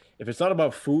 If it's not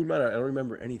about food, man, I don't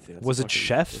remember anything. That's Was it fucking-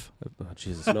 Chef? Oh,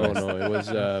 Jesus No, Christ. no. It was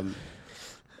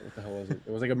what the hell was it?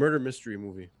 It was like a murder mystery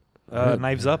movie.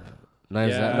 Knives Up.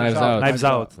 Knives Yeah. Out. Knives Out. Knives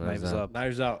Out. Knives Knives Out. Up.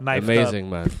 Knives Out. Knifed Amazing,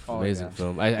 man. Oh, Amazing yeah.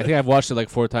 film. I think I've watched it like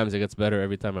 4 times. It gets better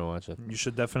every time I watch it. You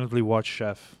should definitely watch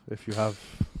Chef if you have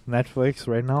Netflix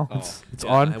right now. Oh, It's I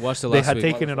on. watched it They last had week.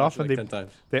 taken it off Like and 10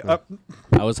 times. they Yeah. up.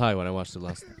 I was high when I watched it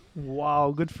last.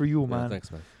 Wow, good for you, Yeah, man.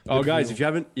 thanks, man. Oh, Good for guys,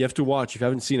 you. you have to watch. If you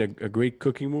haven't seen a great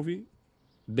cooking movie,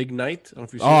 Big Night. I don't know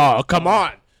if you've seen Oh, it. come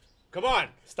on. Come on.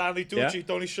 Stanley Tucci, Tucci,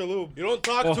 Tony Shalhoub. You don't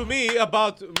talk to me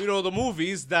about, the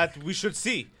movies that we should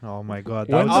see. Oh my God,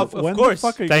 When, that, Of when course. the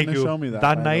fuck are you Thank gonna you. show me that?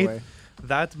 That by the night, way?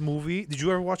 that movie. Did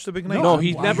you ever watch The Big Night? No,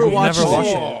 he never You've watched never it. watched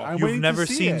Oh, it. I'm You've waiting to never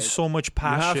see seen it. so much You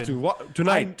passion. have to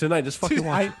tonight. Tonight, just fucking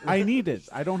watch. I need it.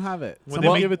 I don't have it. When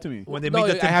Someone they give make- it to me. When they No,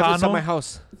 make the I have it at my timpano,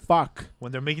 house. Fuck.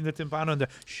 when they're making the timpano and they're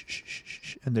shh, shh, shh, shh,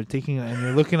 shh, and they're taking it and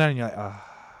you're looking at it and you're like,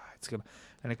 it's gonna,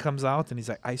 and it comes out and he's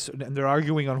like, and they're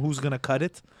arguing on who's gonna cut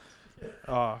it.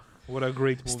 What a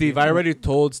great movie. Steve, I already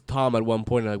told Tom at one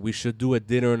point, like, we should do a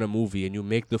dinner and a movie, and you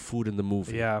make the food in the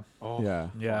movie. Yeah, Oh. Yeah.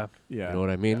 yeah. Yeah. You know what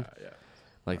I mean? Yeah.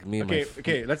 Like me and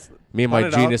Okay, let's. me and my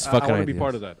plan it out. genius I fucking want to be ideas.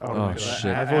 part of that. Oh, my God. shit.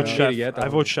 I I vote haven't made chef. it yet. I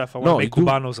vote chef. I want No, to make you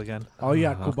do- cubanos again. Oh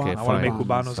yeah, Okay, Cubano. I want to fine. make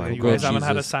cubanos Fine. again. You Good guys haven't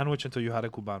had a Jesus. sandwich until you had a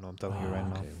cubano. I'm telling you right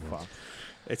now. Okay, well. Fuck.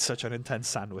 It's such an intense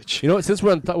sandwich. You know, since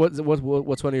we're on,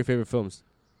 what's one of your favorite films?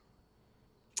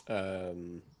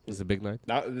 Is it Big Night?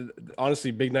 Now,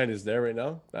 honestly, Big Night is there right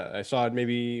now. I saw it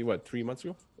maybe 3 months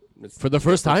ago. It's For the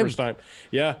first time? First time.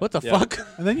 Yeah. What the yeah. fuck?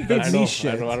 And then you I get know, me I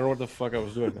shit. don't know what the fuck I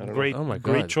was doing. I don't Great, Oh my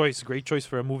great God. choice. Great choice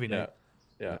for a movie know. night.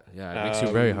 Yeah. Yeah, it makes you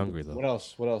very hungry, though. What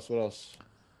else?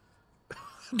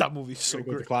 That movie's so Go with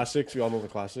the great. classics. We all know the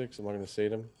classics. I'm not going to say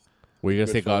them. Were you going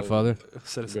to say Goodfellas. Godfather?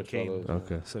 Citizen Goodfellas. Kane.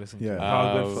 Okay. Citizen Yeah.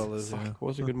 Kane. Goodfellas. Fuck, Yeah. what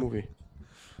was a good movie?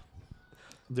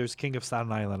 There's King of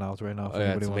Staten Island out right now. If Oh, yeah,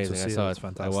 anybody it's wants amazing. to I see saw it, it. it's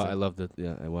fantastic. I loved it.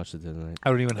 Yeah, I watched it the other night. I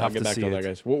don't even I'll have get to back see to that,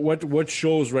 it. guys. What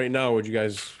shows right now would you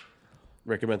guys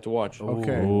recommend to watch?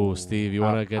 Okay. Oh, Steve, you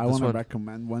want to get I this want to one?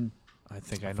 recommend one I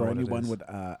think I know for what it anyone is. with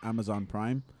Amazon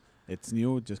Prime. It's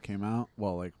new. It just came out.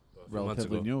 Well, like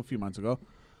relatively ago. new, a few months ago.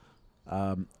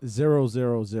 000.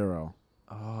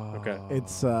 Oh. Okay.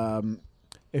 It's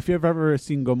if you've ever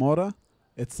seen Gomorrah,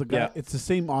 it's the guy. Yeah. It's the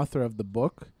same author of the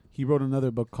book. He wrote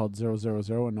another book called 000,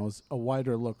 and it was a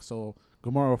wider look. So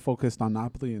Gamora focused on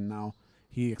Napoli, and now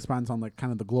he expands on like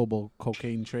kind of the global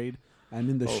cocaine trade. And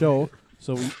in the show,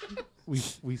 so we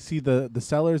see the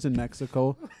sellers in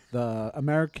Mexico, the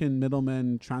American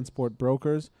middlemen, transport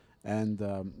brokers, and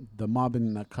the mob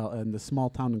in the small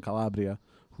town in Calabria,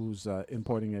 who's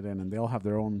importing it in, and they all have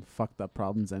their own fucked up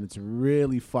problems, and it's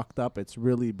really fucked up. It's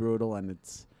really brutal, and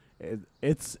it's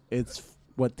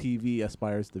what TV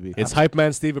aspires to be. It's Hype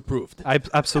Man Steve approved.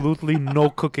 Absolutely no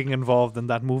cooking involved in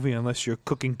that movie unless you're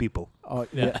cooking people. Oh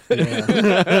yeah.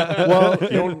 Well,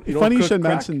 don't funny you cook should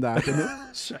crack? mention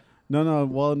that. No.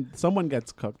 Well, someone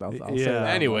gets cooked. I'll say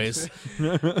that. Anyways,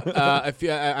 I've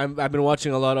been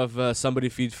watching a lot of Somebody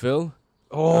Feed Phil.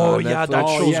 Oh yeah, Netflix. that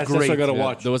Oh, show's yes, that's what great. I gotta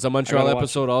watch. There was a I Montreal gotta watch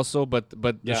episode also, but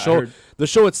Yeah, I the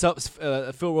show itself,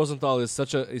 Phil Rosenthal is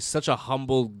such a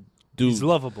humble dude. He's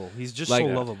lovable. He's just Like, so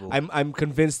lovable. I'm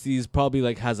convinced he's probably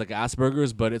like has like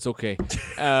Asperger's, but it's okay.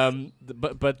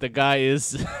 But the guy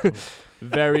is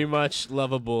very much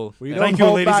lovable. We Thank don't you,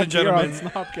 hold ladies back and here on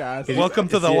gentlemen. Snobcast. Welcome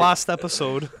to it's the the- last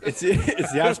episode. It's the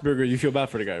Asperger. You feel bad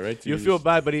for the guy, right? You feel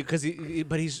bad, but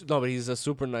he's a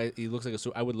super nice. He looks like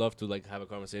I would love to like have a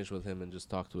conversation with him and just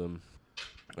talk to him.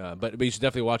 But you should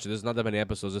definitely watch it. There's not that many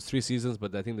episodes. There's 3 seasons,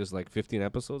 but I think there's like 15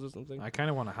 episodes or something. I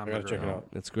kind of want to I gotta check it out.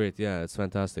 It's great. Yeah, it's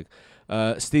fantastic.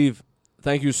 Steve,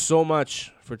 thank you so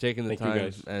much for taking the Thank you, time.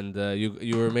 guys. And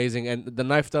you were amazing. And the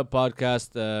Knifed Up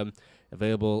podcast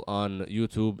available on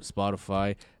YouTube,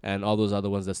 Spotify, and all those other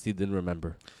ones that Steve didn't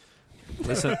remember.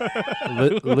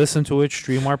 Listen to it.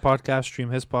 Stream our podcast. Stream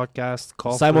his podcast.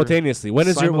 Call Simultaneously. When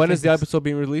is the Simultaneous. episode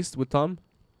being released with Tom?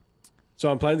 So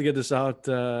I'm planning to get this out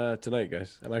tonight,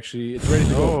 guys. It's ready to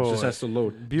go. It just has to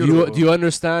load. Beautiful. Do you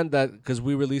understand that? Because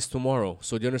we release tomorrow.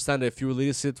 So do you understand that if you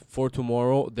release it for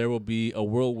tomorrow, there will be a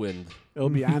whirlwind? It'll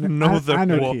be No, there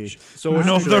anarchy. won't. So what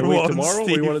No, should I there wait won't, tomorrow? What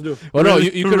do you want to do? Oh no,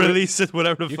 you can release it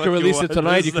whatever the you fuck can release it want.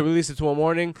 tonight. You can release it tomorrow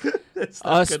morning.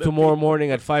 Us tomorrow morning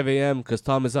at 5 a.m. because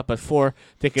Tom is up at 4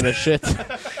 taking a shit.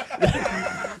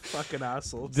 Fucking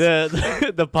assholes.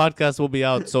 the podcast will be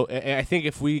out. So I think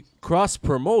if we cross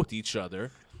promote each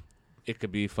other, it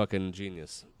could be fucking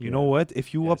genius. You know what?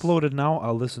 If you Yes. upload it now,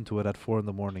 I'll listen to it at 4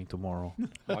 a.m. tomorrow.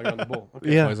 Log on the ball.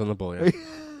 Okay. Yeah. Always on the ball. Yeah.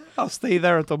 I'll stay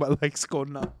there until my legs go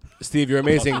numb. Steve, you're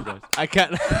amazing. I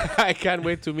can't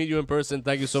wait to meet you in person.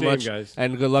 Thank you so Same, much, guys.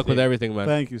 and good luck with Same. everything, man.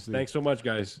 Thank you, Steve. Thanks so much,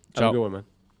 guys. Ciao. Have a good one, man.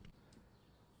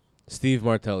 Steve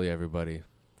Martelli, everybody,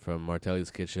 from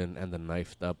Martelli's Kitchen and the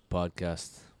Knifed Up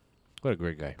podcast. What a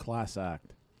great guy. Class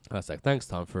act. That's like, thanks,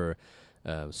 Tom, for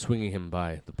swinging him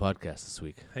by the podcast this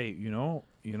week. Hey, you know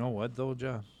what though,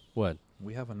 Ja? What?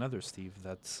 We have another Steve.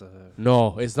 That's.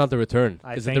 No, it's not the return.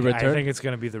 Is it the return? I think it's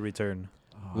gonna be the return.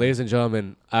 Ladies and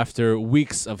gentlemen, after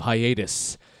weeks of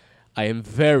hiatus, I am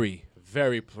very,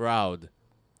 very proud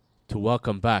to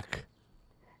welcome back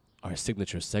our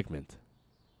signature segment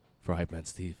for Hype Man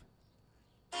Steve.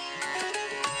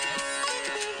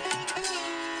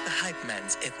 The Hype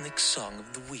Man's Ethnic Song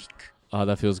of the Week. Oh,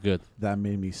 that feels good. That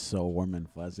made me so warm and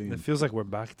fuzzy. It feels like we're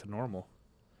back to normal.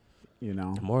 You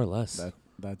know, More or less.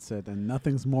 that's it. And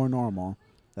nothing's more normal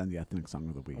than the ethnic song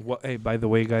of the week. Hey, by the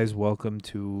way, guys, welcome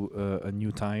to a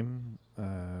new time.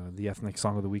 The ethnic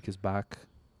song of the week is back.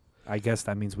 I guess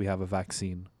that means we have a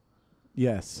vaccine.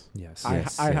 Yes. Yes. I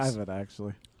Yes. have it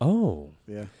actually. Oh.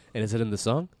 Yeah. And is it in the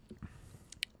song?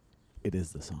 It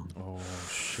is the song. Oh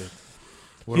shit.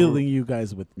 Healing you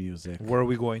guys with music. Where are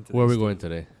we going to? Where are we going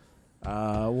today?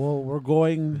 Well, we're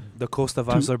going. The coast of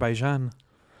To- Azerbaijan.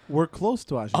 We're close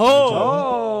to Azerbaijan.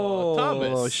 Oh, Thomas.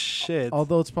 Oh shit.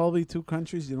 Although it's probably 2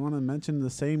 countries you don't want to mention the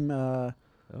same Oh.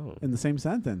 in the same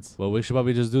sentence. Well, we should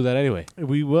probably just do that anyway.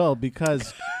 We will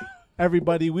because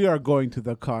everybody, we are going to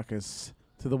the Caucasus,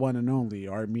 to the one and only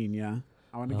Armenia.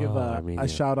 I want to give Armenia. a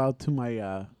shout out to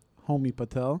my homie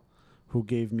Patel, who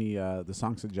gave me the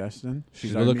song suggestion.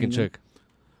 She's a good-looking Armenian. chick.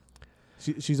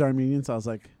 She's Armenian, so I was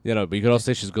like, You know, but you could also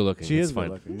say she's good-looking. she It's is fine.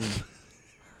 good looking. Yeah.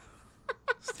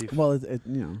 Steve, Well, it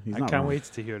he's I not can't wrong. wait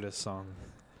to hear this song.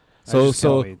 I So, just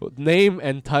can't wait. name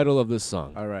and title of this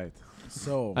song. All right.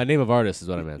 So A name of artist is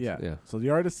what I meant. yeah. So the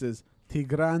artist is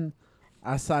Tigran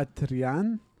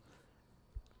Asatrian,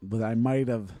 but I might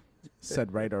have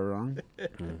said right or wrong.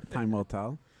 Time will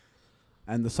tell.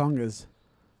 And the song is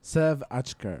Sev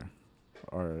Achker,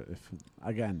 or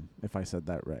if I said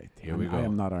that right. Here we go. I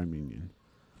am not Armenian.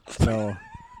 So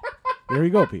here we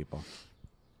go, people.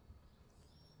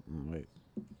 Oh, wait.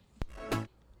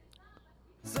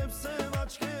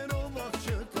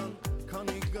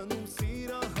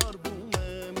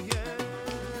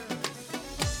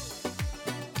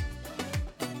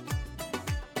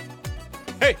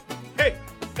 Hey, hey,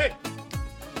 hey.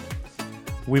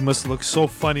 We must look so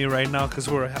funny right now because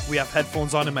we have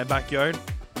headphones on in my backyard.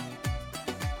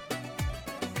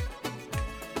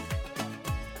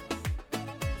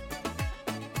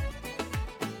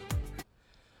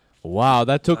 Wow,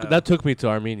 that took me to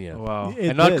Armenia. Wow. It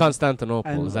And not did.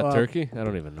 Constantinople. And, Is that Turkey? I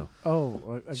don't even know.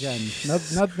 Oh, again,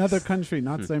 not another country,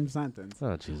 not same sentence.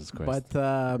 Oh, Jesus Christ.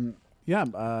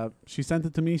 But she sent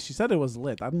it to me. She said it was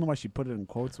lit. I don't know why she put it in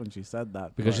quotes when she said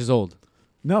that. Because but- she's old.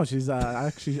 No, she's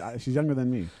actually she's younger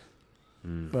than me.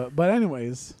 But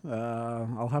anyways,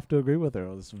 I'll have to agree with her.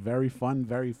 It was very fun,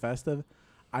 very festive.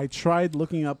 I tried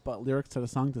looking up lyrics to the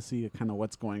song to see kind of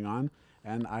what's going on,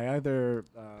 and I either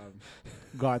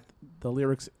got the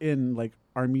lyrics in like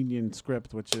Armenian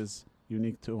script, which is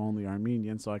unique to only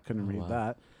Armenian, so I couldn't read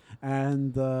that,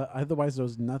 and otherwise there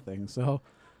was nothing. So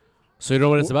you know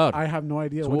what it's about? I have no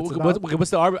idea So what it's about.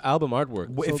 what's the album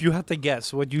artwork? If you had to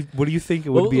guess, what do you think it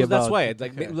would be about? That's why.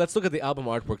 Let's look at the album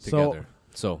artwork together.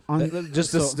 So,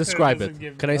 just describe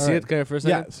it. Can I see it? Can I first?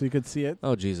 Yeah, so you could see it.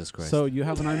 Oh, Jesus Christ! So you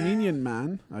have an Armenian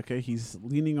man. Okay, he's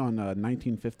leaning on a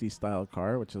 1950s style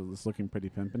car, which is looking pretty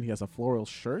pimpin'. He has a floral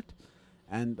shirt,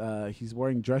 and he's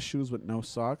wearing dress shoes with no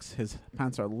socks. His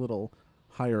pants are a little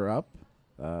higher up,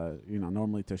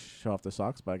 normally to show off the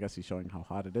socks, but I guess he's showing how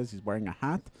hot it is. He's wearing a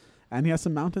hat, and he has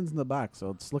some mountains in the back,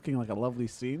 so it's looking like a lovely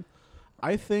scene.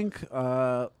 I think,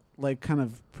 kind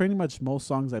of pretty much most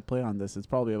songs I play on this, it's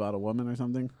probably about a woman or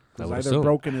something. I He's would either assume.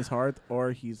 broken his heart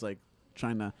or he's like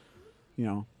trying to,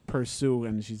 pursue,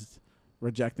 and she's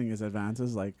rejecting his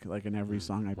advances, like in every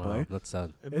song I Wow, play. that's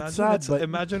sad.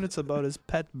 Imagine it's about his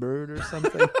pet bird or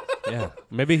something. Yeah,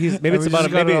 maybe it's we about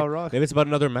just got it all wrong. maybe it's about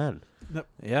another man.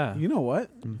 Yeah. You know what?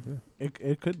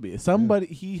 It could be somebody.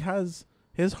 He has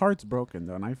his heart's broken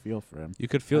though, and I feel for him. You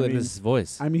could feel I it in mean- his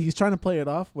voice. I mean, he's trying to play it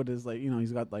off with his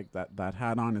he's got like that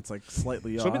hat on. It's like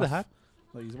slightly off. Show me the hat.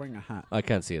 Like he's wearing a hat. I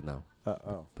can't see it now.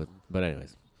 Oh. But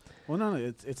anyways. Well, no,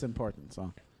 it's important.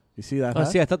 So you see that? Oh,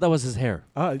 hat? see, I thought that was his hair.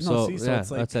 Oh, no, So, see, so yeah,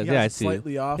 it's like that's it. he Yeah, I has see it.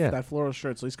 slightly off Yeah. that floral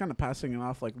shirt. So he's kind of passing it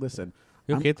off like, listen,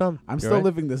 You okay, Tom? I'm You still alright?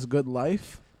 living this good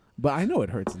life, but I know it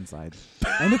hurts inside,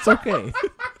 and it's okay.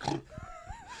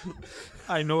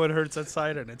 I know it hurts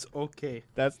inside, and it's okay.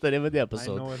 That's the name of the I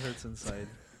episode. know it hurts inside.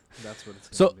 That's what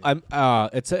it's. So gonna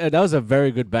be. that was a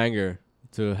very good banger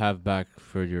to have back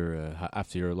for your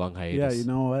after your long hiatus. Yeah, you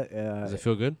know what? Does it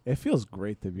feel good? It feels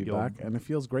great to be Yo. back, and it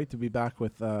feels great to be back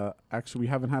with. Actually, we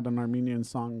haven't had an Armenian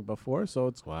song before, so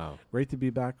it's Wow. great to be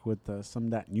back with some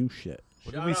of that new shit.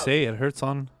 What did we say? It hurts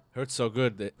on. Hurts so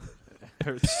good. That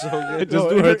Hurts so good. Just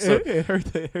do hurt so-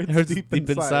 It hurts deep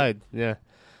inside. Yeah.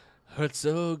 Hurts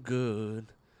so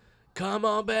good. Come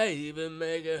on, baby,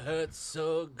 make it hurt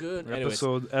so good. Anyways,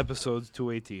 Episode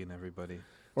 218, everybody.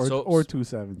 Or So-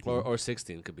 217. or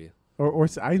 16 could be. Or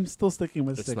I'm still sticking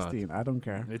with It's 16. I don't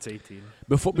care. It's 18.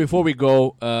 Before we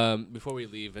go, before we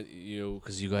leave,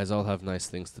 because you guys all have nice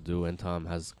things to do, and Tom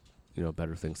has,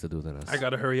 better things to do than us. I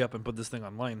gotta hurry up and put this thing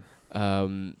online.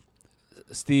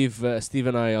 Steve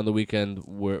and I on the weekend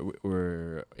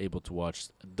were able to watch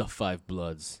The Five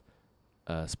Bloods,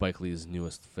 Spike Lee's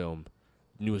newest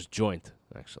joint,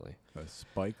 actually.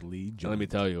 Spike Lee. And let me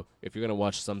tell you, if you're gonna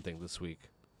watch something this week,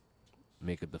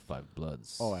 make it The Five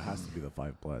Bloods. Oh, it has to be the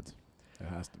Five Bloods. It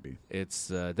has to be. It's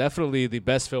definitely the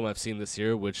best film I've seen this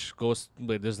year, which goes.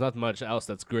 There's not much else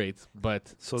that's great,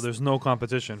 but So there's no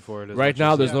competition for it. is right what now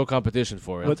you're there's saying. no competition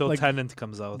for it But until like- Tenant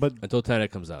comes out. But until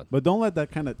Tenet comes out. don't let that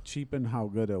kind of cheapen how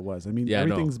good it was. I mean, Yeah, I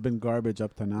know. everything's been garbage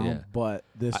up to now, Yeah. but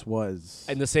this was.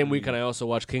 In the same weekend, I also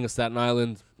watched King of Staten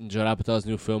Island, Judd Apatow's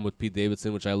new film with Pete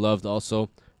Davidson, which I loved also.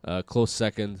 Close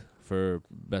second for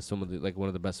best film one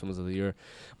of the best films of the year.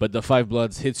 But The Five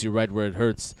Bloods hits you right where it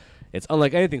hurts. It's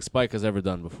unlike anything Spike has ever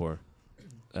done before.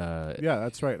 Yeah,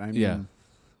 that's right. I mean, Yeah.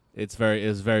 It's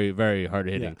very, very hard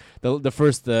hitting. The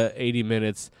first 80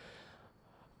 minutes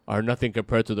are nothing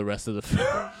compared to the rest of the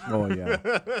film. Oh yeah,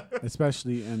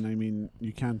 especially, and I mean,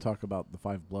 you can talk about the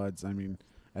Five Bloods. I mean,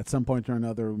 at some point or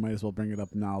another, we might as well bring it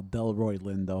up now. Delroy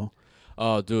Lindo.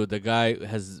 Oh, dude, the guy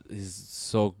he's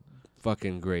so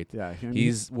fucking great. Yeah,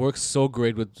 He's works so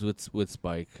great with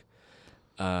Spike.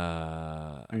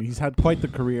 I mean, he's had quite the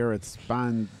career. It's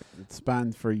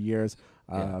spanned for years.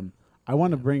 I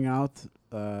want to bring up,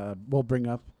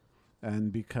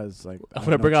 and because like I'm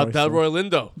gonna bring out Delroy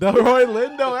Lindo. Delroy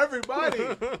Lindo, everybody.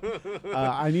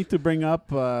 I need to bring up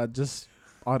just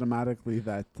automatically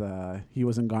that he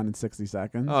wasn't Gone in 60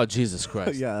 Seconds. Oh, Jesus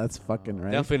Christ. Yeah, that's fucking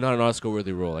right. Definitely not an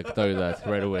Oscar-worthy role. I can tell you that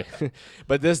right away.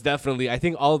 But this definitely, I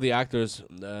think all the actors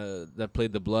that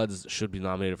played the Bloods should be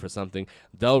nominated for something.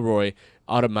 Delroy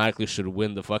automatically should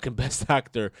win the fucking Best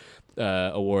Actor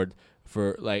award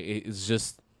for, like, it's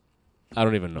just, I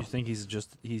don't even know. You think he's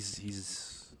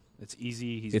It's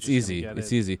easy. It's easy.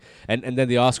 It's easy. And then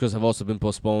the Oscars have also been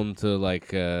postponed to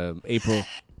like April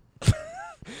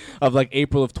of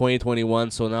April of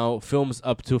 2021. So now films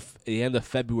up to the end of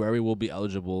February will be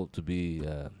eligible to be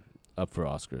up for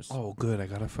Oscars. Oh, good. I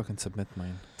gotta fucking submit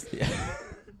mine. Yeah.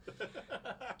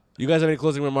 You guys have any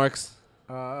closing remarks?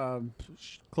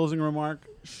 Closing remark.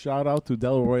 Shout out to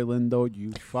Delroy Lindo.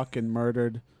 You fucking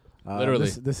murdered. Literally.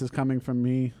 This is coming from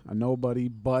me, a nobody,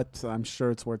 but I'm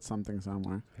sure it's worth something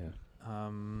somewhere. Yeah.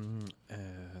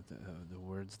 The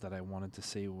words that I wanted to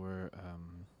say were,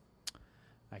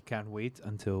 I can't wait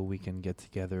until we can get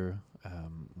together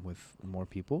with more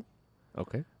people.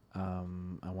 Okay.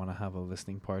 I want to have a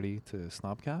listening party to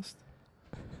Snobcast.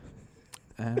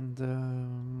 And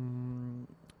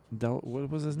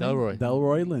what was his name?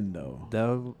 Delroy Lindo.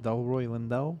 Delroy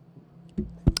Lindo.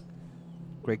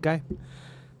 Great guy.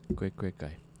 Great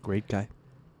guy. Great guy.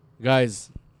 Guys,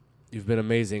 you've been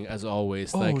amazing as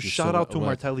always. Thank you shout out to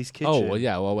Martelli's Kitchen. Oh, well,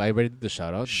 yeah. Well, I already did the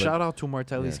shout out. Shout out to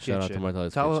Martelli's Kitchen. Shout out to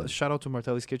Martelli's Kitchen. Shout out to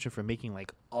Martelli's Kitchen for making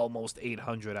almost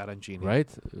 800 arancini. Right?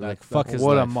 Fuck his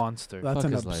what life. a monster. That's Fuck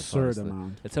an his life, absurd honestly.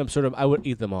 amount. It's an absurd. I would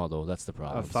eat them all though. That's the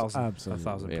problem.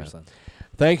 1,000%.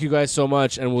 Thank you guys so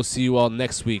much, and we'll see you all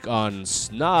next week on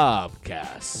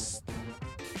Snobcast.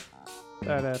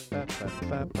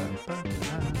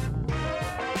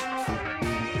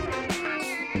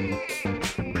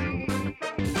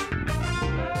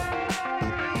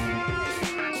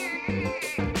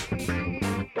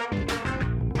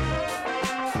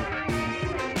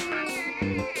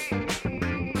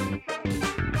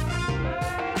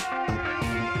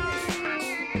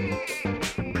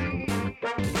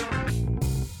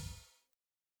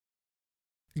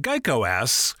 Geico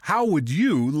asks, how would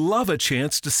you love a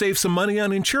chance to save some money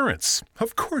on insurance?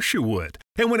 Of course you would.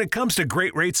 And when it comes to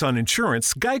great rates on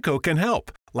insurance, Geico can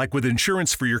help. Like with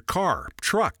insurance for your car,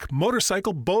 truck,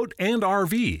 motorcycle, boat, and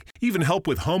RV. Even help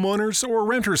with homeowners or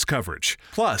renters coverage.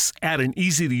 Plus, add an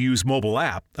easy-to-use mobile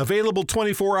app, available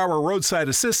 24-hour roadside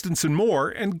assistance and more,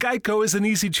 and Geico is an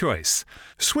easy choice.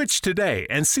 Switch today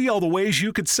and see all the ways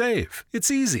you could save.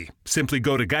 It's easy. Simply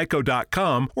go to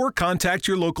geico.com or contact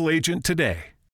your local agent today.